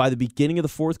quarter, by the beginning of the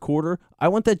fourth quarter. I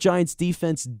want that Giants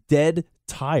defense dead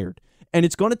tired. And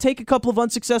it's going to take a couple of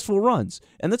unsuccessful runs,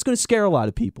 and that's going to scare a lot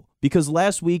of people because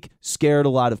last week scared a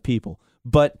lot of people.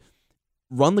 But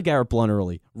run LeGarrette Blount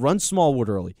early. Run Smallwood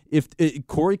early. If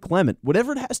Corey Clement,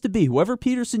 whatever it has to be, whoever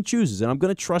Peterson chooses, and I'm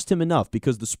going to trust him enough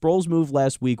because the Sproles move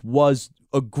last week was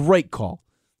a great call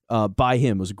by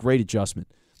him. It was a great adjustment.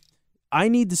 I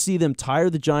need to see them tire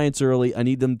the Giants early. I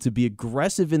need them to be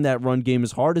aggressive in that run game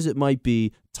as hard as it might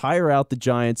be, tire out the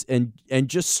Giants, and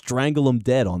just strangle them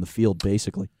dead on the field,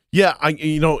 basically. Yeah,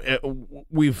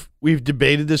 we've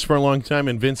debated this for a long time,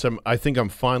 and Vince, I think I'm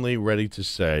finally ready to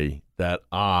say that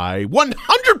I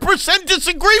 100%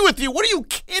 disagree with you. What are you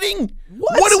kidding?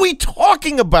 What are we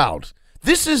talking about?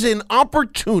 This is an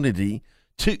opportunity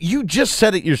you just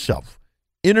said it yourself.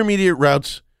 Intermediate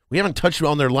routes, we haven't touched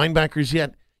on their linebackers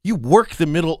yet. You work the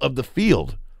middle of the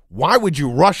field. Why would you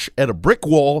rush at a brick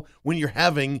wall when you're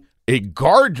having a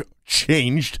guard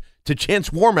changed to Chance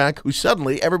Warmack, who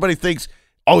suddenly everybody thinks,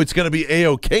 oh, it's going to be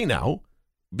A-OK now?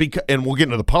 And we'll get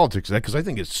into the politics of that because I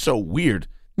think it's so weird.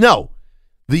 No,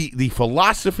 the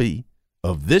philosophy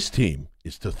of this team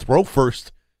is to throw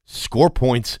first, score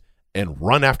points, and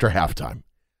run after halftime.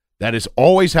 That is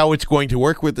always how it's going to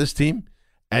work with this team,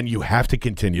 and you have to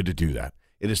continue to do that.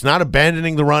 It is not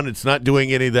abandoning the run. It's not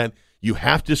doing any of that. You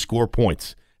have to score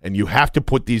points, and you have to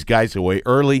put these guys away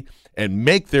early and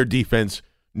make their defense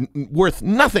worth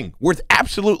nothing, worth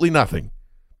absolutely nothing.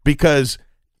 Because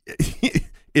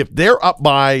if they're up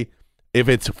by, if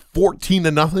it's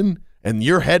 14-0, and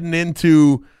you're heading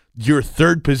into your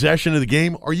third possession of the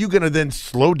game, are you going to then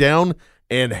slow down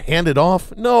and hand it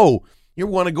off? No. You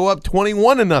want to go up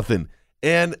 21-0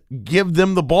 and give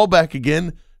them the ball back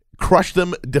again, crush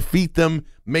them, defeat them,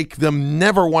 make them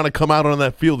never want to come out on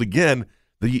that field again.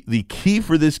 The key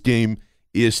for this game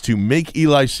is to make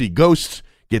Eli see ghosts,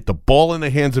 get the ball in the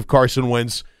hands of Carson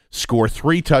Wentz, score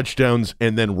 3 touchdowns,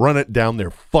 and then run it down their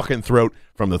fucking throat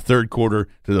from the third quarter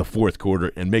to the fourth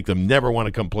quarter and make them never want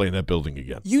to come play in that building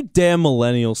again. You damn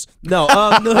millennials. No,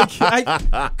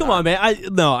 come on, man.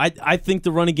 I think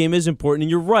the running game is important,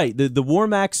 and you're right. The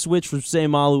Warmack switch from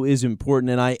Seumalo is important,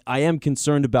 and I am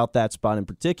concerned about that spot in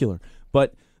particular.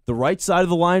 But the right side of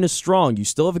the line is strong. You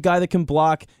still have a guy that can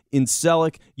block in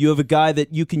Selleck. You have a guy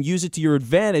that you can use it to your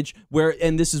advantage,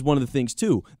 and this is one of the things,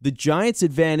 too. The Giants'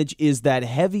 advantage is that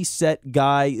heavy-set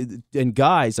guy, and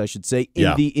guys, I should say,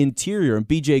 in the interior. And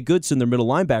B.J. Goodson, their middle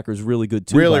linebacker, is really good,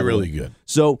 too. Really good.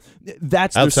 So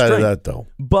that's their strength. Outside of that, though.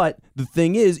 But the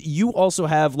thing is, you also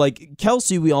have,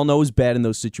 Kelsey, we all know, is bad in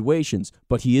those situations,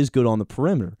 but he is good on the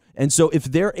perimeter. And so if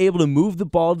they're able to move the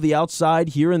ball to the outside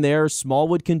here and there,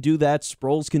 Smallwood can do that,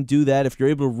 Sproles can do that. If you're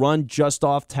able to run just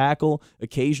off tackle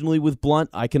occasionally with Blunt,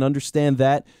 I can understand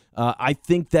that. I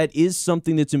think that is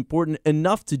something that's important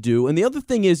enough to do. And the other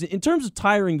thing is, in terms of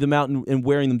tiring them out and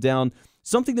wearing them down,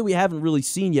 something that we haven't really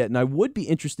seen yet, and I would be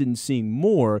interested in seeing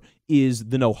more, is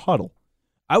the no huddle.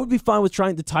 I would be fine with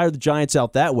trying to tire the Giants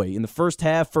out that way. In the first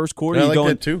half, first quarter, you're going,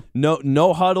 that too.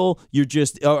 No huddle. You're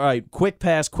just, all right, quick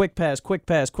pass.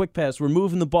 We're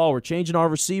moving the ball. We're changing our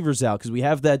receivers out because we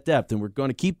have that depth, and we're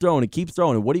going to keep throwing.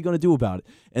 And what are you going to do about it?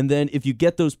 And then if you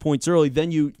get those points early,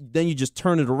 then you just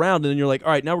turn it around, and then you're like,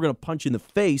 all right, now we're going to punch you in the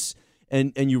face,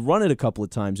 and you run it a couple of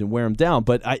times and wear them down.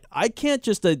 But I can't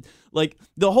just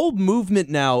the whole movement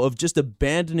now of just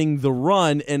abandoning the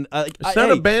run, and it's not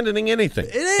abandoning anything.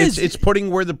 It is. It's putting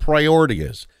where the priority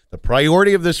is. The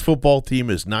priority of this football team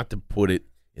is not to put it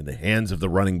in the hands of the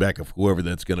running back of whoever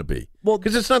that's going to be. Well,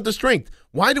 because it's not the strength.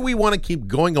 Why do we want to keep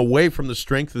going away from the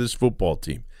strength of this football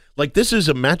team? This is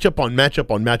a matchup on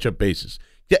matchup basis.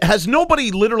 Has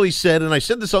nobody literally said, and I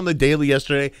said this on the Daily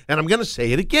yesterday, and I'm going to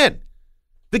say it again,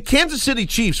 the Kansas City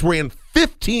Chiefs ran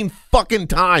 15 fucking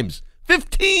times.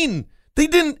 15. They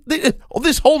didn't.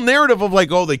 This whole narrative of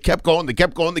they kept going. They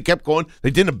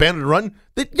didn't abandon the run.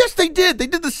 Yes, they did. They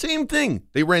did the same thing.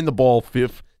 They ran the ball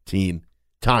 15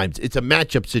 times. It's a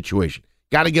matchup situation.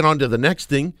 Got to get on to the next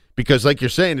thing because, like you're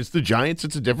saying, it's the Giants.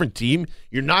 It's a different team.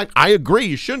 You're not. I agree.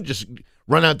 You shouldn't just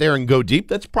run out there and go deep.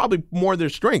 That's probably more their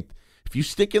strength. If you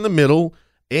stick in the middle,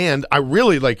 and I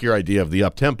really like your idea of the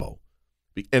up tempo.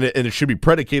 And it should be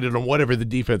predicated on whatever the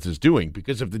defense is doing,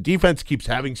 because if the defense keeps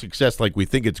having success like we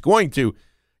think it's going to,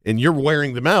 and you're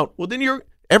wearing them out, well, then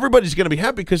everybody's going to be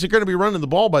happy because they're going to be running the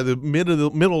ball by the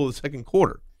middle of the second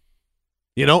quarter.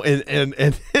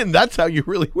 And that's how you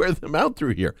really wear them out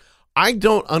through here. I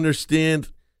don't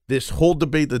understand this whole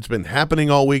debate that's been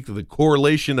happening all week, the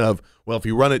correlation of, well, if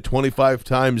you run it 25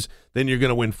 times, then you're going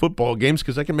to win football games,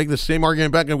 because I can make the same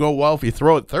argument back and go, well, if you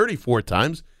throw it 34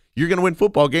 times, you're going to win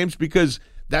football games, because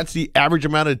that's the average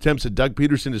amount of attempts that Doug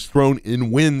Peterson has thrown in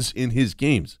wins in his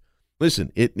games. Listen,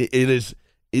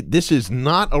 this is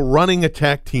not a running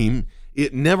attack team.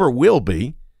 It never will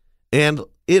be, and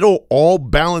it'll all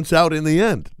balance out in the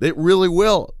end. It really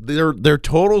will. Their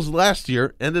totals last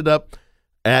year ended up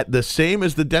at the same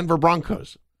as the Denver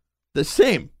Broncos.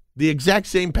 The exact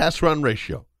same pass run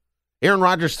ratio. Aaron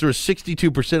Rodgers threw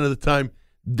 62% of the time.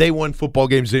 they won football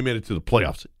games. They made it to the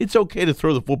playoffs. It's okay to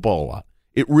throw the football a lot.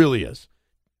 It really is.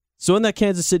 So in that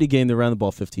Kansas City game, they ran the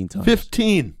ball 15 times.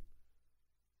 15.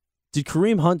 Did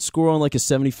Kareem Hunt score on like a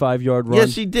 75-yard run?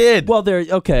 Yes, he did. Well,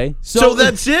 okay. So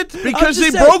that's it? Because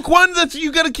they broke one,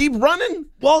 you got to keep running?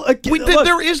 Well, look,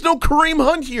 there is no Kareem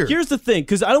Hunt here. Here's the thing,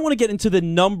 because I don't want to get into the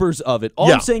numbers of it.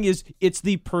 All I'm saying is it's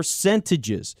the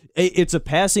percentages. It's a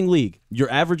passing league.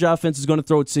 Your average offense is going to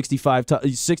throw it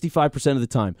 65% of the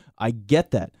time. I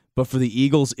get that. But for the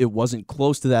Eagles, it wasn't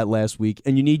close to that last week,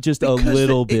 and you need just a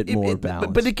little bit more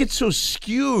balance. But it gets so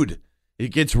skewed.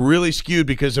 It gets really skewed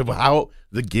because of how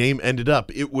the game ended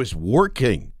up. It was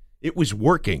working.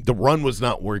 The run was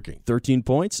not working. 13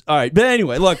 points? All right. But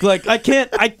anyway, look, I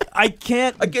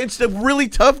can't. Against a really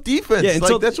tough defense. Yeah,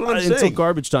 that's what I'm saying. Until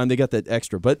garbage time, they got that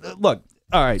extra. But look,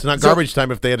 all right. It's not garbage time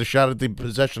if they had a shot at the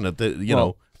possession at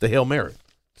the Hail Mary.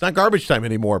 It's not garbage time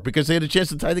anymore because they had a chance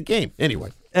to tie the game.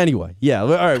 Anyway, yeah. All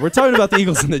right, we're talking about the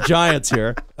Eagles and the Giants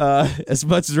here. As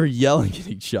much as we're yelling at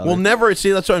each other. We'll never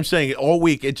see. That's what I'm saying. All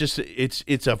week,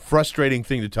 it's a frustrating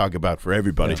thing to talk about for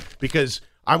everybody because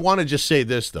I want to just say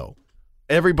this though.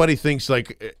 Everybody thinks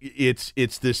like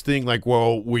it's this thing like,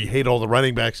 well, we hate all the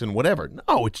running backs and whatever.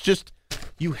 No, it's just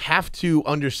you have to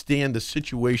understand the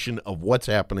situation of what's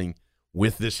happening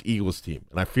with this Eagles team,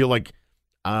 and I feel like.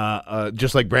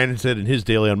 Just like Brandon said in his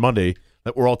daily on Monday,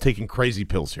 that we're all taking crazy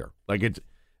pills here. Like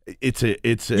it's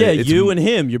you and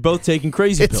him, you're both taking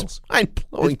crazy pills. Mind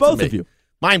blowing. It's both of you.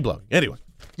 Mind blowing. Anyway.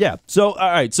 Yeah. So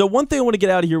all right. So one thing I want to get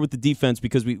out of here with the defense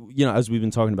because as we've been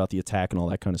talking about the attack and all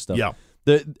that kind of stuff. Yeah.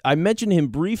 I mentioned him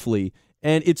briefly,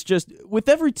 and it's just with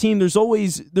every team, there's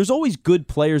always good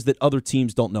players that other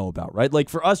teams don't know about, right? Like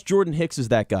for us, Jordan Hicks is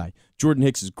that guy. Jordan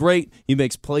Hicks is great. He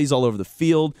makes plays all over the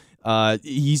field.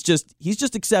 He's just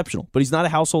exceptional, but he's not a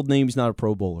household name. He's not a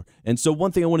Pro Bowler. And so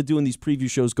one thing I want to do in these preview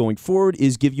shows going forward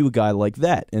is give you a guy like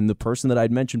that. And the person that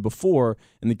I'd mentioned before,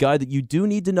 and the guy that you do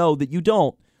need to know that you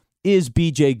don't, is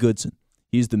B.J. Goodson.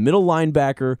 He's the middle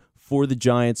linebacker for the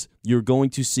Giants. You're going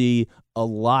to see a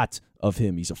lot of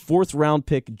him. He's a 4th-round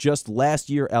pick just last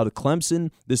year out of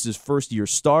Clemson. This is his first year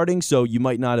starting, so you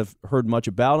might not have heard much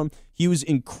about him. He was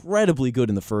incredibly good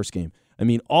in the first game. I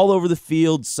mean, all over the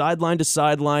field, sideline to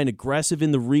sideline, aggressive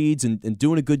in the reads and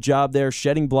doing a good job there,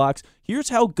 shedding blocks. Here's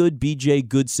how good B.J.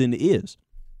 Goodson is.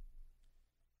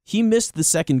 He missed the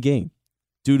second game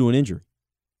due to an injury.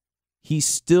 He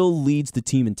still leads the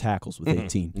team in tackles with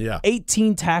 18. Yeah.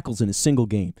 18 tackles in a single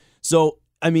game. So,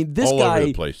 I mean, this all guy... over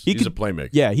the place. He's a playmaker.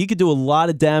 Yeah, he could do a lot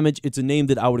of damage. It's a name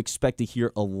that I would expect to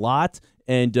hear a lot.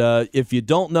 And if you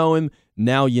don't know him,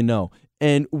 now you know.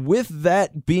 And with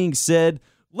that being said...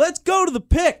 let's go to the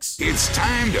picks. It's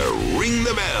time to ring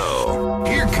the bell.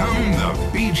 Here come the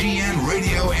BGN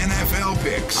Radio NFL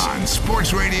picks on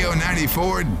Sports Radio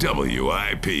 94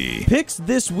 WIP. Picks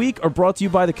this week are brought to you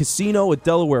by the Casino at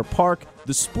Delaware Park.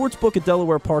 The Sportsbook at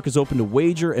Delaware Park is open to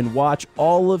wager and watch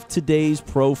all of today's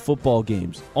pro football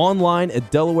games. Online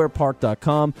at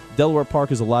DelawarePark.com. Delaware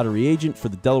Park is a lottery agent for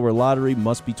the Delaware Lottery.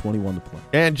 Must be 21 to play.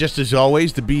 And just as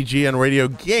always, the BGN Radio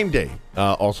Game Day,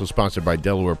 also sponsored by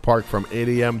Delaware Park from 8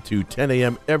 a.m. to 10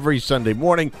 a.m. every Sunday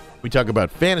morning. We talk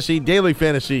about fantasy, daily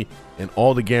fantasy, and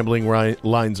all the gambling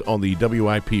lines on the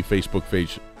WIP Facebook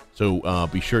page. So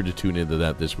be sure to tune into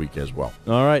that this week as well.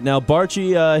 All right. Now,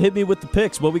 Barchi, hit me with the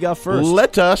picks. What we got first?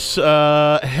 Let us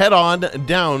head on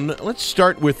down. Let's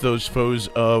start with those foes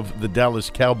of the Dallas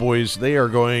Cowboys. They are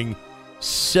going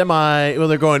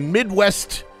they're going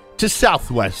Midwest to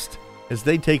Southwest as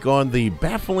they take on the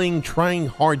baffling, trying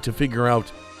hard to figure out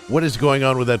what is going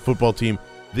on with that football team,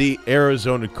 the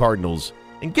Arizona Cardinals.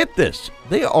 And get this,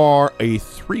 they are a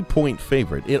 3-point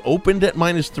favorite. It opened at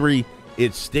 -3.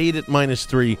 It stayed at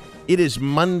 -3. It is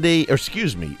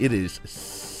it is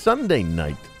Sunday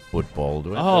night football.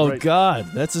 Oh, God.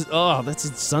 That's a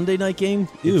Sunday night game?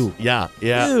 Ew. Yeah.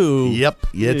 Ew. Yep.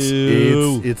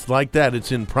 It's like that.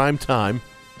 It's in prime time.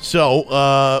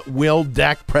 So, will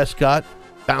Dak Prescott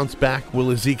bounce back? Will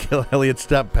Ezekiel Elliott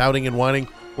stop pouting and whining?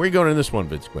 Where are you going in this one,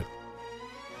 Vince Quinn?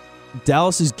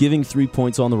 Dallas is giving 3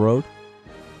 points on the road.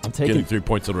 I'm getting 3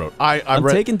 points in a row. I'm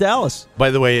taking Dallas.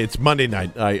 By the way, it's Monday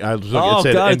night. I was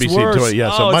looking at God, NBC. It's worse.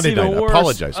 Yeah, so Monday night. Worse.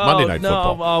 Apologize. Monday night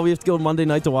football. Oh, we have to go Monday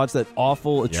night to watch that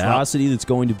awful atrocity that's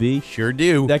going to be. Sure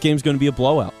do. That game's going to be a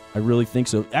blowout. I really think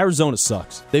so. Arizona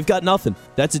sucks. They've got nothing.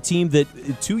 That's a team that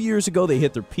 2 years ago they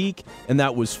hit their peak, and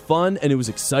that was fun, and it was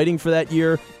exciting for that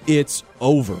year. It's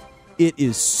over. It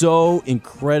is so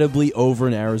incredibly over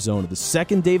in Arizona. The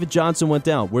second David Johnson went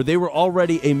down, where they were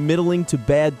already a middling to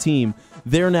bad team,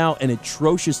 they're now an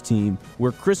atrocious team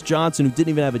where Chris Johnson, who didn't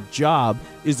even have a job,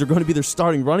 they're going to be their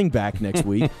starting running back next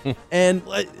week. And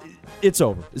It's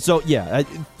over. So, yeah,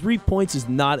 3 points is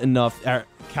not enough. Our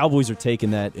Cowboys are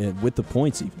taking that with the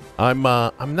points even. I'm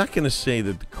not going to say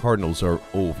that the Cardinals are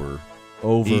over.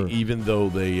 Even though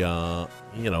they,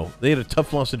 they had a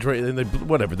tough loss to Detroit, and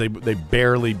they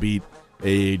barely beat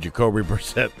a Jacoby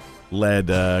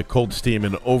Brissett-led Colts team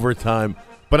in overtime.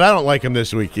 But I don't like them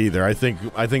this week either. I think the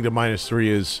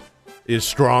 -3 is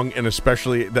strong, and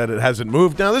especially that it hasn't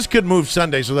moved. Now, this could move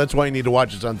Sunday, so that's why you need to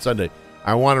watch this on Sunday.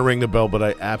 I want to ring the bell, but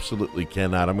I absolutely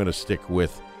cannot. I'm going to stick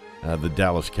with the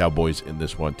Dallas Cowboys in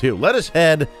this one, too. Let us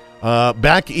head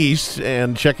back east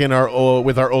and check in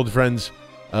with our old friends,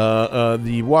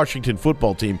 the Washington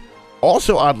football team.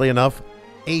 Also, oddly enough,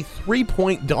 a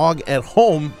 3-point dog at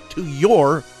home to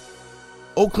your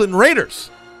Oakland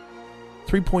Raiders.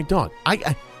 3-point dog.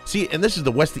 I see, and this is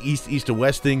the west to east, east to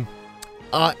west thing.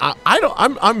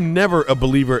 I'm never a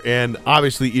believer, and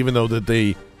obviously, even though that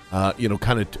they,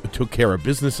 kind of took care of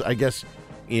business, I guess,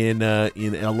 in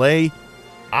LA,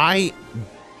 I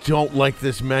don't like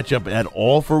this matchup at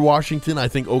all for Washington. I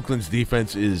think Oakland's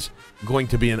defense is going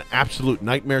to be an absolute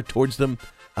nightmare towards them,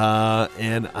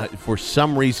 and for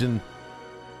some reason,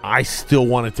 I still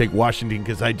want to take Washington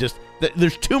because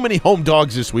there's too many home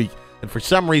dogs this week, and for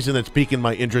some reason that's piquing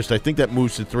my interest. I think that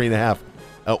moves to 3.5.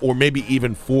 Or maybe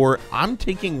even 4. I'm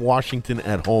taking Washington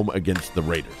at home against the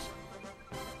Raiders.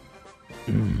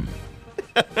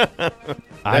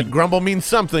 That grumble means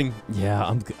something. Yeah,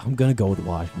 I'm going to go with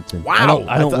Washington. Wow.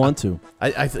 I don't want to.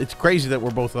 It's crazy that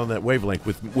we're both on that wavelength,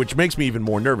 which makes me even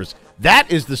more nervous.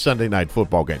 That is the Sunday night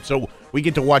football game. So we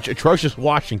get to watch atrocious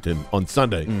Washington on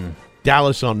Sunday,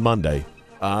 Dallas on Monday.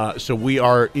 So we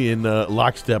are in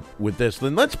lockstep with this.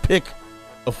 Then let's pick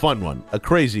a fun one, a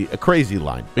crazy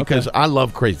line, because I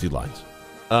love crazy lines.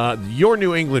 Your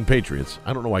New England Patriots.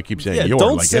 I don't know why I keep saying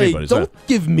anybody's. Don't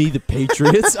give me the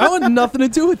Patriots. I want nothing to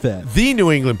do with that. The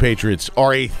New England Patriots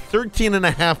are a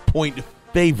 13.5-point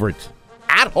favorite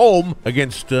at home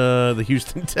against the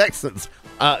Houston Texans,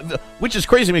 which is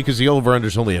crazy to me because the over-under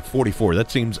is only at 44. That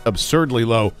seems absurdly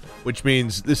low, which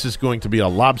means this is going to be a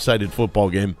lopsided football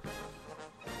game.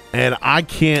 And I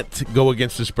can't go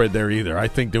against the spread there either. I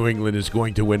think New England is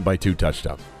going to win by 2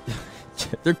 touchdowns.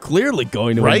 They're clearly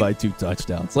going to win by 2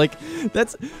 touchdowns. Like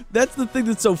that's the thing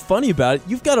that's so funny about it.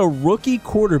 You've got a rookie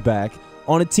quarterback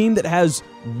on a team that has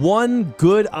one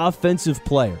good offensive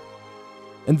player,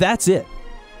 and that's it.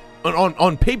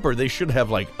 On paper, they should have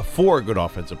like 4 good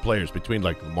offensive players between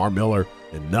like Lamar Miller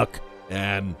and Nuck.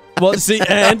 And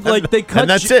like they cut, and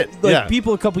that's it. Like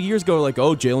people a couple years ago were like,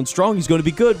 "Oh, Jalen Strong, he's going to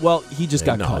be good." Well, he just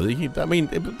got caught.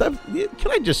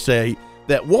 Can I just say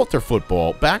that Walter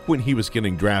Football, back when he was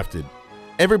getting drafted,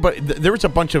 there was a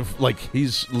bunch of like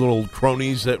his little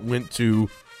cronies that went to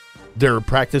their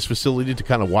practice facility to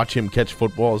kind of watch him catch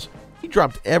footballs. He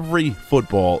dropped every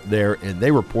football there, and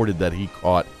they reported that he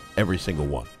caught every single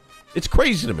one. It's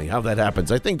crazy to me how that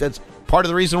happens. I think that's part of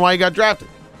the reason why he got drafted.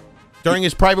 During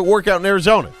his private workout in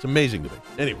Arizona. It's amazing to me.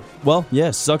 Anyway. Well, yeah,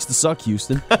 sucks to suck,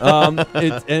 Houston.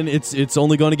 It's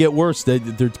only going to get worse.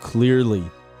 They're clearly,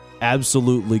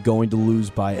 absolutely going to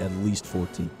lose by at least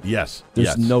 14. Yes.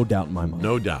 There's no doubt in my mind.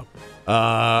 No doubt.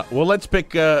 Well, let's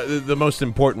pick the most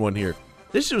important one here.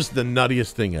 This was the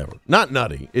nuttiest thing ever. Not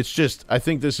nutty. It's just, I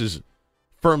think this is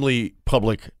firmly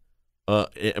public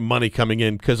money coming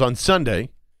in. Because on Sunday,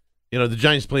 the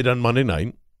Giants played on Monday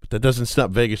night. But that doesn't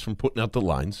stop Vegas from putting out the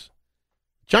lines.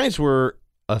 Giants were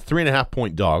a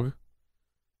 3.5-point dog.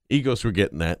 Eagles were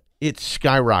getting that. It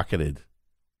skyrocketed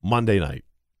Monday night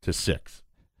to 6.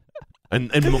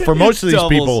 And for most of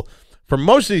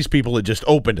these people, it just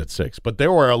opened at 6. But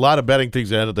there were a lot of betting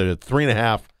things that ended at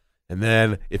 3.5. And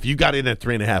then if you got in at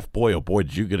 3.5, boy, oh boy,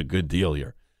 did you get a good deal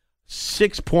here.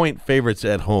 6-point favorites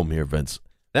at home here, Vince.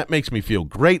 That makes me feel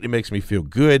great. It makes me feel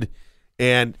good.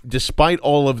 And despite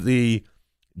all of the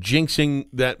jinxing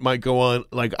that might go on,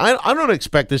 like I don't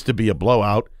expect this to be a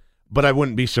blowout, but I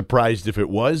wouldn't be surprised if it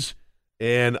was.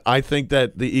 And I think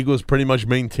that the Eagles pretty much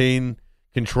maintain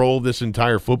control of this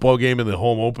entire football game in the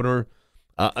home opener.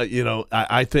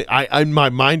 I think in my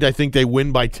mind, I think they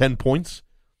win by 10 points.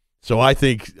 So I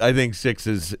think 6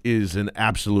 is an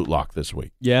absolute lock this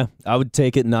week. Yeah, I would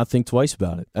take it and not think twice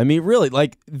about it. I mean, really,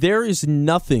 like there is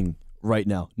nothing right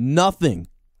now, nothing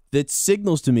that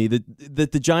signals to me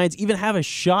that the Giants even have a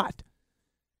shot.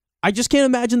 I just can't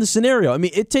imagine the scenario. I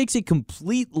mean, it takes a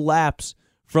complete lapse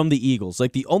from the Eagles.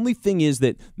 Like, the only thing is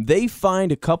that they find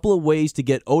a couple of ways to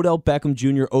get Odell Beckham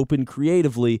Jr. open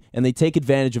creatively, and they take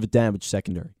advantage of a damaged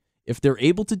secondary. If they're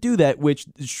able to do that, which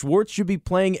Schwartz should be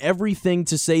playing everything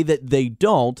to say that they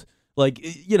don't, let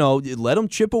them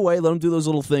chip away, let them do those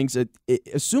little things.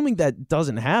 Assuming that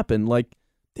doesn't happen, like,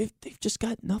 they've just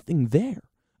got nothing there.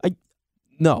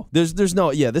 No, there's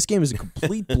no. Yeah, this game is a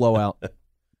complete blowout.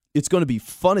 It's going to be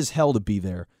fun as hell to be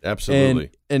there.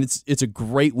 Absolutely. And it's a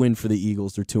great win for the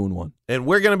Eagles. They're 2-1. And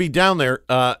we're going to be down there.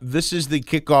 This is the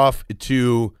kickoff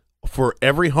for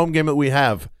every home game that we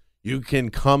have. You can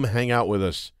come hang out with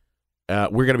us.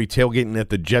 We're going to be tailgating at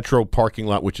the Jetro parking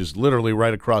lot, which is literally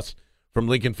right across from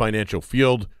Lincoln Financial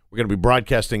Field. We're going to be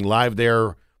broadcasting live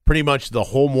there pretty much the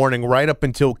whole morning, right up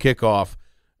until kickoff.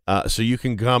 So you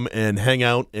can come and hang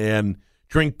out and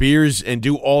drink beers and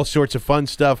do all sorts of fun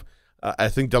stuff. I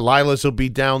think Delilah's will be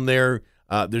down there.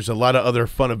 There's a lot of other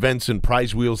fun events and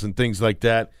prize wheels and things like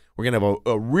that. We're going to have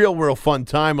a real fun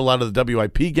time. A lot of the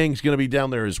WIP gang's going to be down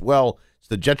there as well. It's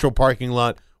the Jetro parking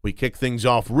lot. We kick things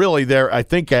off really there, I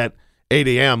think, at 8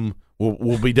 a.m.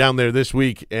 We'll be down there this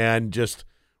week and just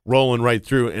rolling right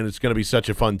through, and it's going to be such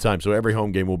a fun time. So every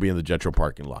home game will be in the Jetro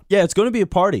parking lot. Yeah, it's going to be a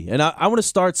party, and I want to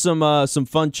start some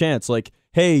fun chants like,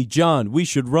 "Hey, John, we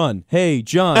should run. Hey,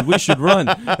 John, we should run."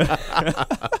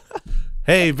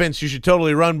 Hey, Vince, you should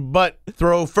totally run, but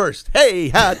throw first. Hey,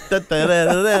 hot. Hey. I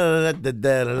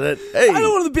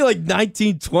don't want to be like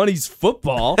 1920s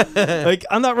football. Like,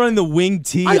 I'm not running the wing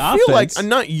T offense. I feel like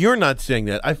you're not saying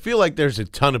that. I feel like there's a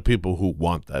ton of people who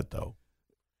want that, though.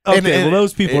 Okay, well,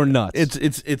 those people are nuts.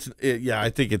 Yeah, I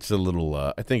think it's a little.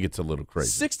 I think it's a little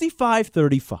crazy.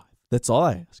 65-35. That's all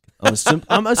I ask.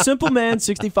 I'm a simple man.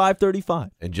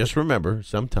 65-35. And just remember,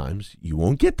 sometimes you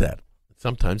won't get that.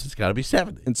 Sometimes it's got to be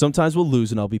 70. And sometimes we'll lose,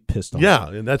 and I'll be pissed off. Yeah,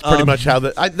 and that's pretty much how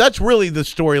that's really the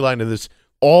storyline of this.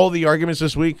 All the arguments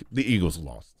this week, the Eagles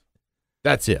lost.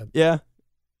 That's it. Yeah.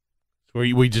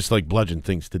 We just like bludgeon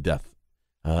things to death,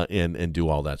 and do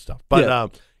all that stuff.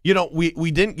 But we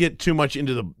didn't get too much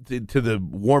into the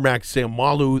Warmack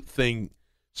Seumalo thing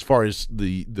as far as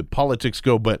the politics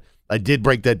go, but I did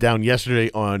break that down yesterday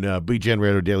on BGN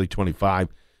Radio Daily 25.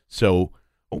 So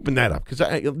open that up, because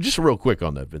just real quick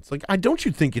on that, Vince. Like, don't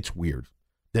you think it's weird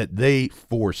that they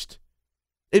forced?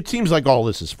 It seems like all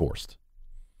this is forced.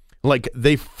 Like,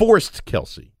 they forced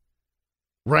Kelce,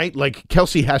 right? Like,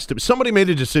 Kelce has to. Somebody made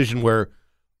a decision where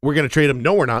we're going to trade him.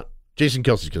 No, we're not. Jason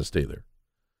Kelce's going to stay there.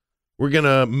 We're going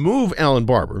to move Alan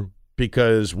Barber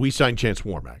because we signed Chance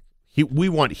Warmack. We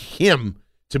want him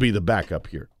to be the backup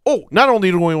here. Oh, not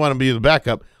only do we want him to be the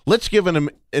backup, let's give him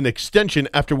an extension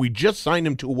after we just signed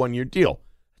him to a 1-year deal.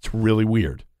 It's really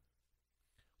weird.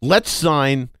 Let's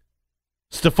sign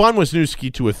Stefan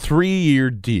Wisniewski to a 3-year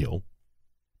deal,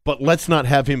 but let's not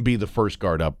have him be the first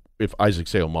guard up if Isaac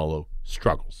Seumalo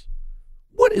struggles.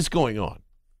 What is going on?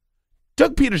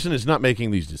 Doug Peterson is not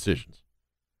making these decisions.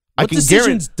 What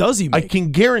decisions does he make? I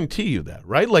can guarantee you that,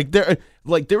 right? Like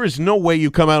there is no way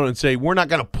you come out and say, we're not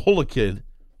going to pull a kid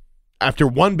after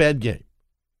one bad game.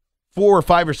 4 or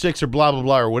 5 or 6 or blah, blah,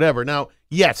 blah, or whatever. Now,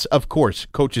 yes, of course,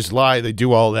 coaches lie, they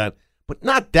do all that, but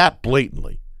not that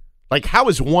blatantly. Like, how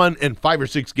is 1 and 5 or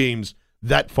 6 games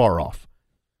that far off?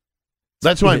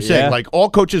 That's what I'm saying. Yeah. Like, all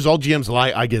coaches, all GMs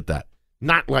lie, I get that.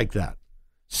 Not like that.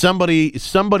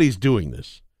 Somebody's doing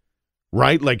this,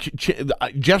 right? Like,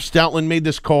 Jeff Stoutland made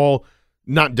this call,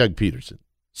 not Doug Peterson.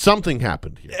 Something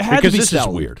happened here. Because this is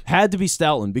weird. Had to be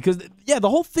Stoutland because, the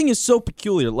whole thing is so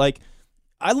peculiar. Like,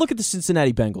 I look at the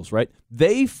Cincinnati Bengals, right?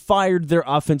 They fired their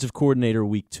offensive coordinator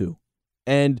week 2.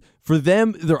 And for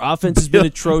them, their offense has been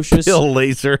atrocious. Bill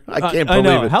Laser. I can't believe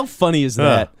I know. it. How funny is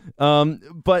that?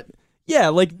 But, yeah,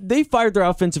 like, they fired their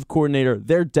offensive coordinator.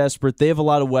 They're desperate. They have a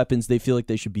lot of weapons. They feel like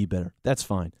they should be better. That's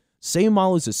fine.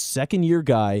 Seumalo is a second-year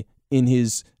guy in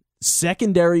his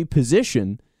secondary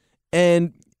position,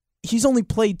 and he's only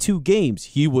played 2 games.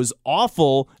 He was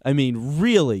awful. I mean,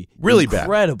 really bad.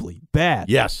 Incredibly bad.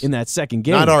 Yes. In that second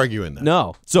game. Not arguing that.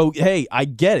 No. So, hey, I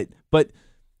get it. But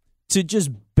to just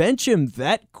bench him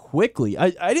that quickly,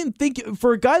 I didn't think,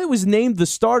 for a guy that was named the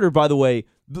starter, by the way,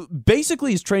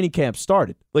 basically his training camp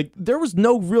started. Like, there was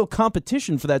no real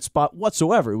competition for that spot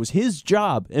whatsoever. It was his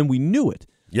job, and we knew it.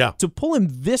 Yeah. To pull him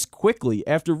this quickly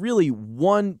after really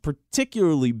one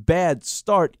particularly bad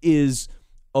start is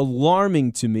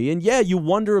alarming to me. And, you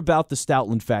wonder about the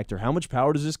Stoutland factor. How much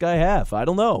power does this guy have? I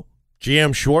don't know.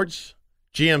 GM Schwartz,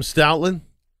 GM Stoutland.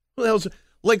 Who the hell's,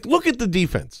 like, look at the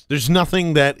defense. There's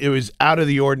nothing that it was out of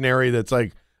the ordinary that's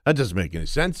like, that doesn't make any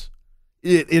sense.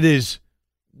 It is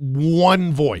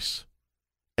one voice.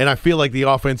 And I feel like the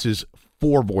offense is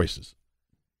 4 voices.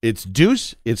 It's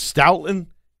Deuce, it's Stoutland,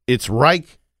 it's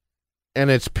Reich, and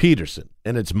it's Peterson.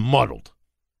 And it's muddled.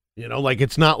 You know, like,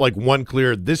 it's not like one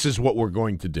clear, this is what we're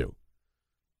going to do.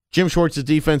 Jim Schwartz's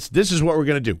defense, this is what we're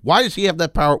going to do. Why does he have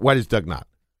that power? Why does Doug not?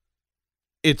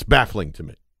 It's baffling to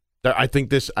me. I think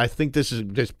this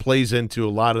plays into a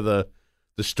lot of the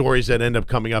the stories that end up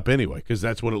coming up anyway, because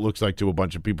that's what it looks like to a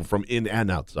bunch of people from in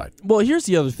and outside. Well, here's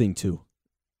the other thing, too.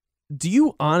 Do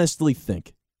you honestly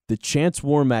think that Chance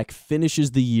Warmack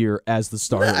finishes the year as the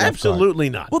starter? No, absolutely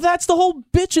not. Well, that's the whole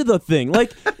bitch of the thing.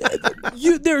 Like,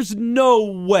 there's no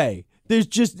way. There's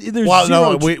well,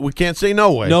 zero. No, we can't say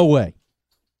no way. No way.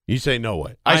 You say no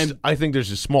way. I think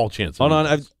there's a small chance. Hold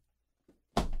on.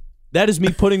 That is me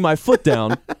putting my foot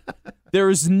down. There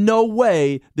is no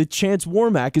way that Chance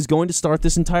Warmack is going to start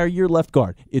this entire year left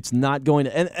guard. It's not going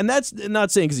to. And that's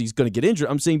not saying because he's going to get injured.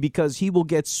 I'm saying because he will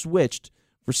get switched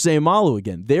for Seumalo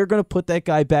again. They're going to put that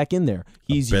guy back in there.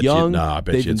 He's young.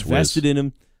 They've invested in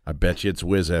him. I bet you it's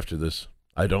Wiz after this.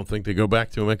 I don't think they go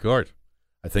back to him at guard.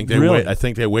 I think they Really? wait. I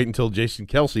think they wait until Jason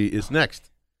Kelsey is next.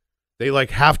 They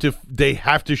have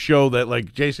to show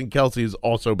that Jason Kelsey is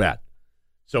also bad.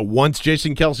 So once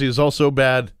Jason Kelsey is also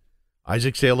bad,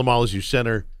 Isaac Seumalo is your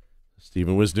center,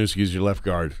 Steven Wisniewski is your left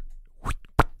guard.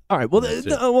 All right. Well,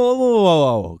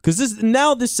 whoa. Because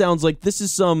this sounds like this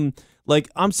is some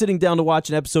I'm sitting down to watch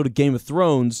an episode of Game of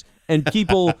Thrones, and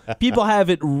people have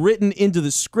it written into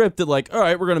the script that all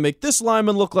right, we're going to make this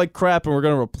lineman look like crap, and we're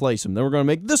going to replace him. Then we're going to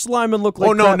make this lineman look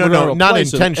like crap. No, not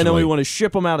intentionally. And then we want to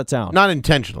ship him out of town. Not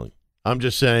intentionally. I'm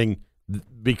just saying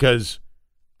because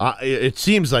it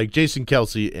seems like Jason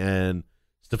Kelsey and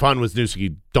Stevan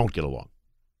Wisniewski don't get along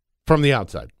from the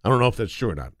outside. I don't know if that's true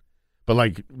or not.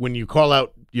 But when you call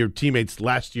out your teammates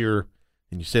last year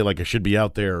and you say I should be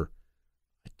out there,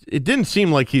 it didn't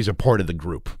seem like he's a part of the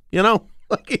group, you know?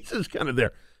 He's just kind of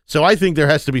there. So I think there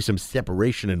has to be some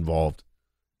separation involved.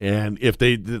 And if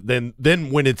they then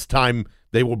when it's time,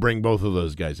 they will bring both of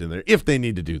those guys in there if they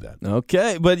need to do that.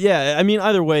 Okay, but yeah, I mean,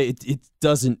 either way, it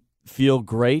doesn't feel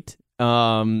great.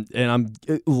 And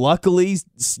luckily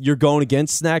you're going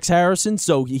against Snacks Harrison,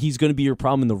 so he's going to be your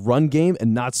problem in the run game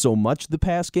and not so much the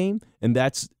pass game, and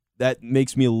that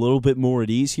makes me a little bit more at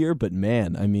ease here. But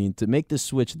man, I mean, to make this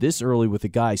switch this early with a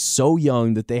guy so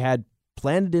young that they had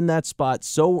planted in that spot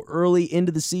so early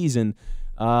into the season,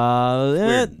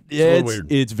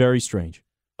 it's very strange.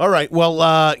 All right, well,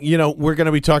 we're going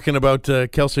to be talking about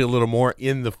Kelsey a little more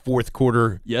in the fourth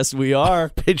quarter. Yes, we are.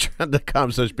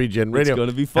 Patreon.com/BGN Radio. It's going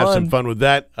to be fun. Have some fun with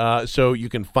that. So you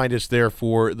can find us there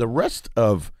for the rest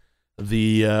of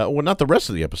the, not the rest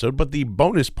of the episode, but the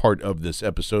bonus part of this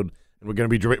episode. And we're going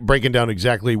to be breaking down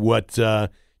exactly what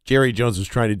Jerry Jones was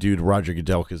trying to do to Roger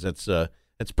Goodell, because that's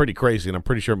pretty crazy, and I'm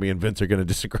pretty sure me and Vince are going to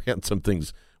disagree on some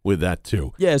things with that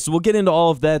too. Yeah, so we'll get into all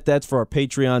of that. That's for our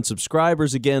Patreon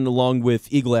subscribers, again, along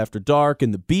with Eagle After Dark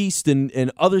and The Beast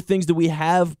and other things that we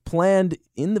have planned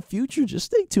in the future. Just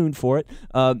stay tuned for it.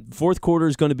 Fourth quarter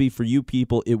is going to be for you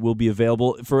people. It will be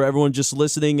available for everyone just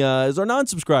listening as our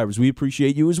non-subscribers. We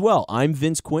appreciate you as well. I'm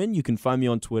Vince Quinn. You can find me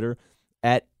on Twitter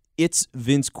at It's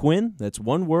Vince Quinn. That's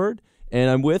one word. And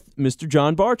I'm with Mr.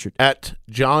 John Barchard. At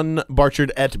John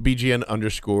Barchard at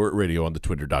BGN_radio on the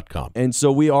Twitter.com. And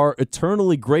so we are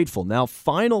eternally grateful. Now,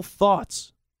 final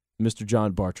thoughts, Mr.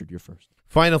 John Barchard, you're first.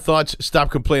 Final thoughts. Stop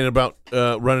complaining about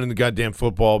running the goddamn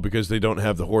football because they don't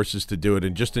have the horses to do it,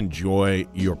 and just enjoy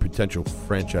your potential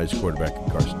franchise quarterback in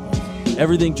Carson Wentz.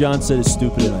 Everything John said is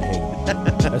stupid, and I hate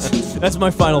it. That's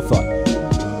my final thought.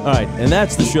 All right, and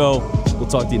that's the show. We'll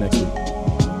talk to you next week.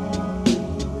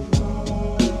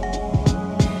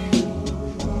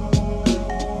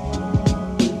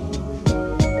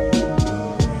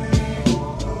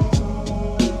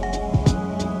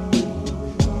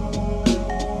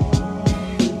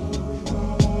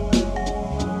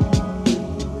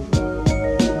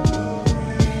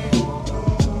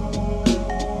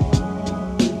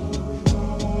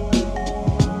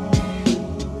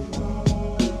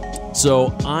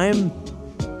 So I'm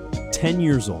 10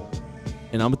 years old,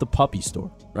 and I'm at the puppy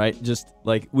store, right? Just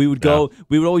we would go,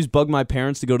 we would always bug my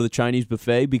parents to go to the Chinese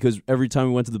buffet because every time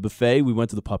we went to the buffet, we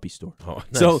went to the puppy store. Oh,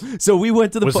 nice. So we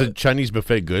went to the. Was the Chinese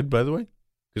buffet good, by the way?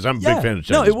 Because I'm a big fan of Chinese.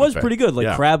 No, it was buffet. pretty good.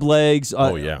 Crab legs,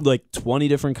 20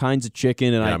 different kinds of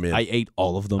chicken, and I ate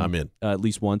all of them. I'm in at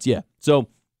least once. Yeah. So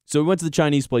we went to the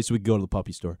Chinese place so we could go to the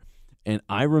puppy store, and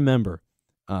I remember.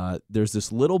 There's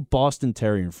this little Boston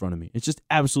Terrier in front of me. It's just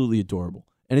absolutely adorable.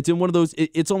 And it's in one of those,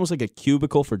 it's almost like a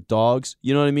cubicle for dogs.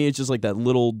 You know what I mean? It's just like that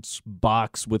little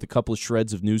box with a couple of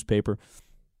shreds of newspaper.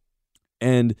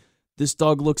 And this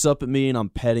dog looks up at me, and I'm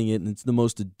petting it, and it's the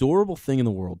most adorable thing in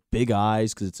the world. Big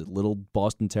eyes, because it's a little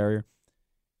Boston Terrier.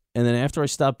 And then after I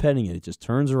stop petting it, it just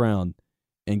turns around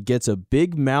and gets a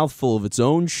big mouthful of its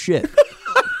own shit.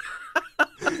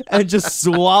 And just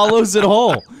swallows it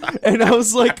whole. And I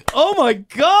was like, oh my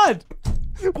God,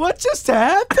 what just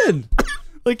happened?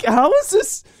 How is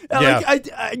this?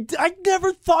 I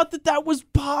never thought that was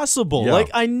possible. Yeah.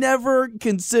 I never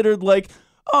considered,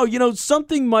 oh,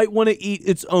 something might want to eat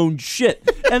its own shit.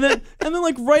 And then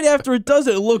like right after it does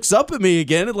it, it looks up at me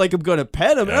again, like I'm going to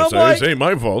pet him. And I'm like, this ain't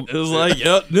my fault. It was like,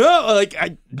 no, like,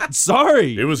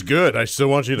 sorry. It was good. I still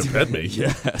want you to pet me.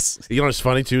 Yes. You know what's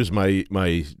funny, too, is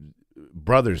my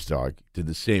brother's dog did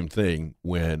the same thing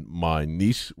when my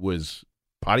niece was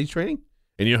potty training.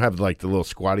 And you have, like, the little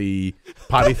squatty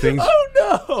potty things.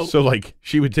 Oh, no. So, like,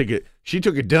 she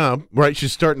took a dump, right?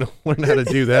 She's starting to learn how to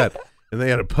do that. And they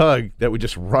had a pug that would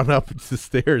just run up the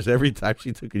stairs every time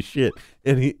she took a shit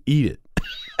and he'd eat it.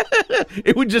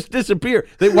 It would just disappear.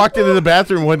 They walked into the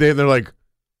bathroom one day and they're like,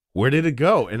 where did it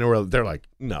go? And they're like,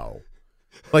 no.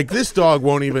 Like, this dog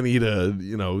won't even eat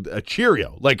a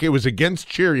Cheerio. Like, it was against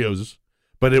Cheerios,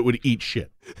 but it would eat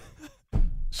shit.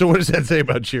 So what does that say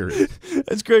about Cheerios?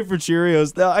 That's great for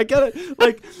Cheerios. Now, I got to,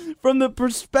 like, from the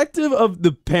perspective of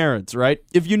the parents, right?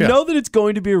 If you know that it's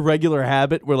going to be a regular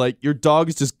habit where, like, your dog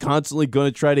is just constantly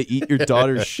going to try to eat your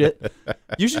daughter's shit,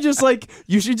 you should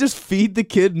just feed the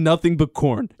kid nothing but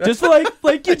corn. Just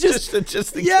like you just kids.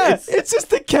 It's just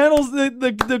the kennels,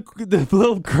 the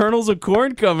little kernels of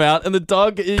corn come out, and the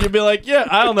dog, you'll be like, yeah,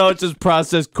 I don't know, it's just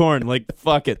processed corn. Like,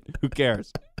 fuck it, who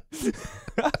cares?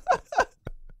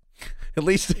 At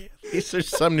least there's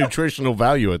some nutritional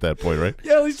value at that point, right?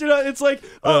 Yeah, at least you're not. It's like,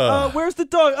 where's the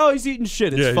dog? Oh, he's eating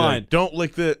shit. It's fine. Yeah. Don't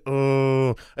lick the.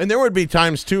 And there would be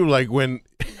times too, like when,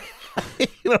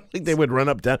 like they would run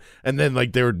up down, and then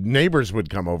like their neighbors would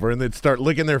come over and they'd start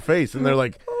licking their face, and they're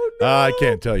like, I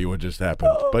can't tell you what just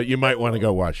happened, but you might want to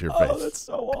go wash your face. Oh, that's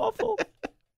so awful.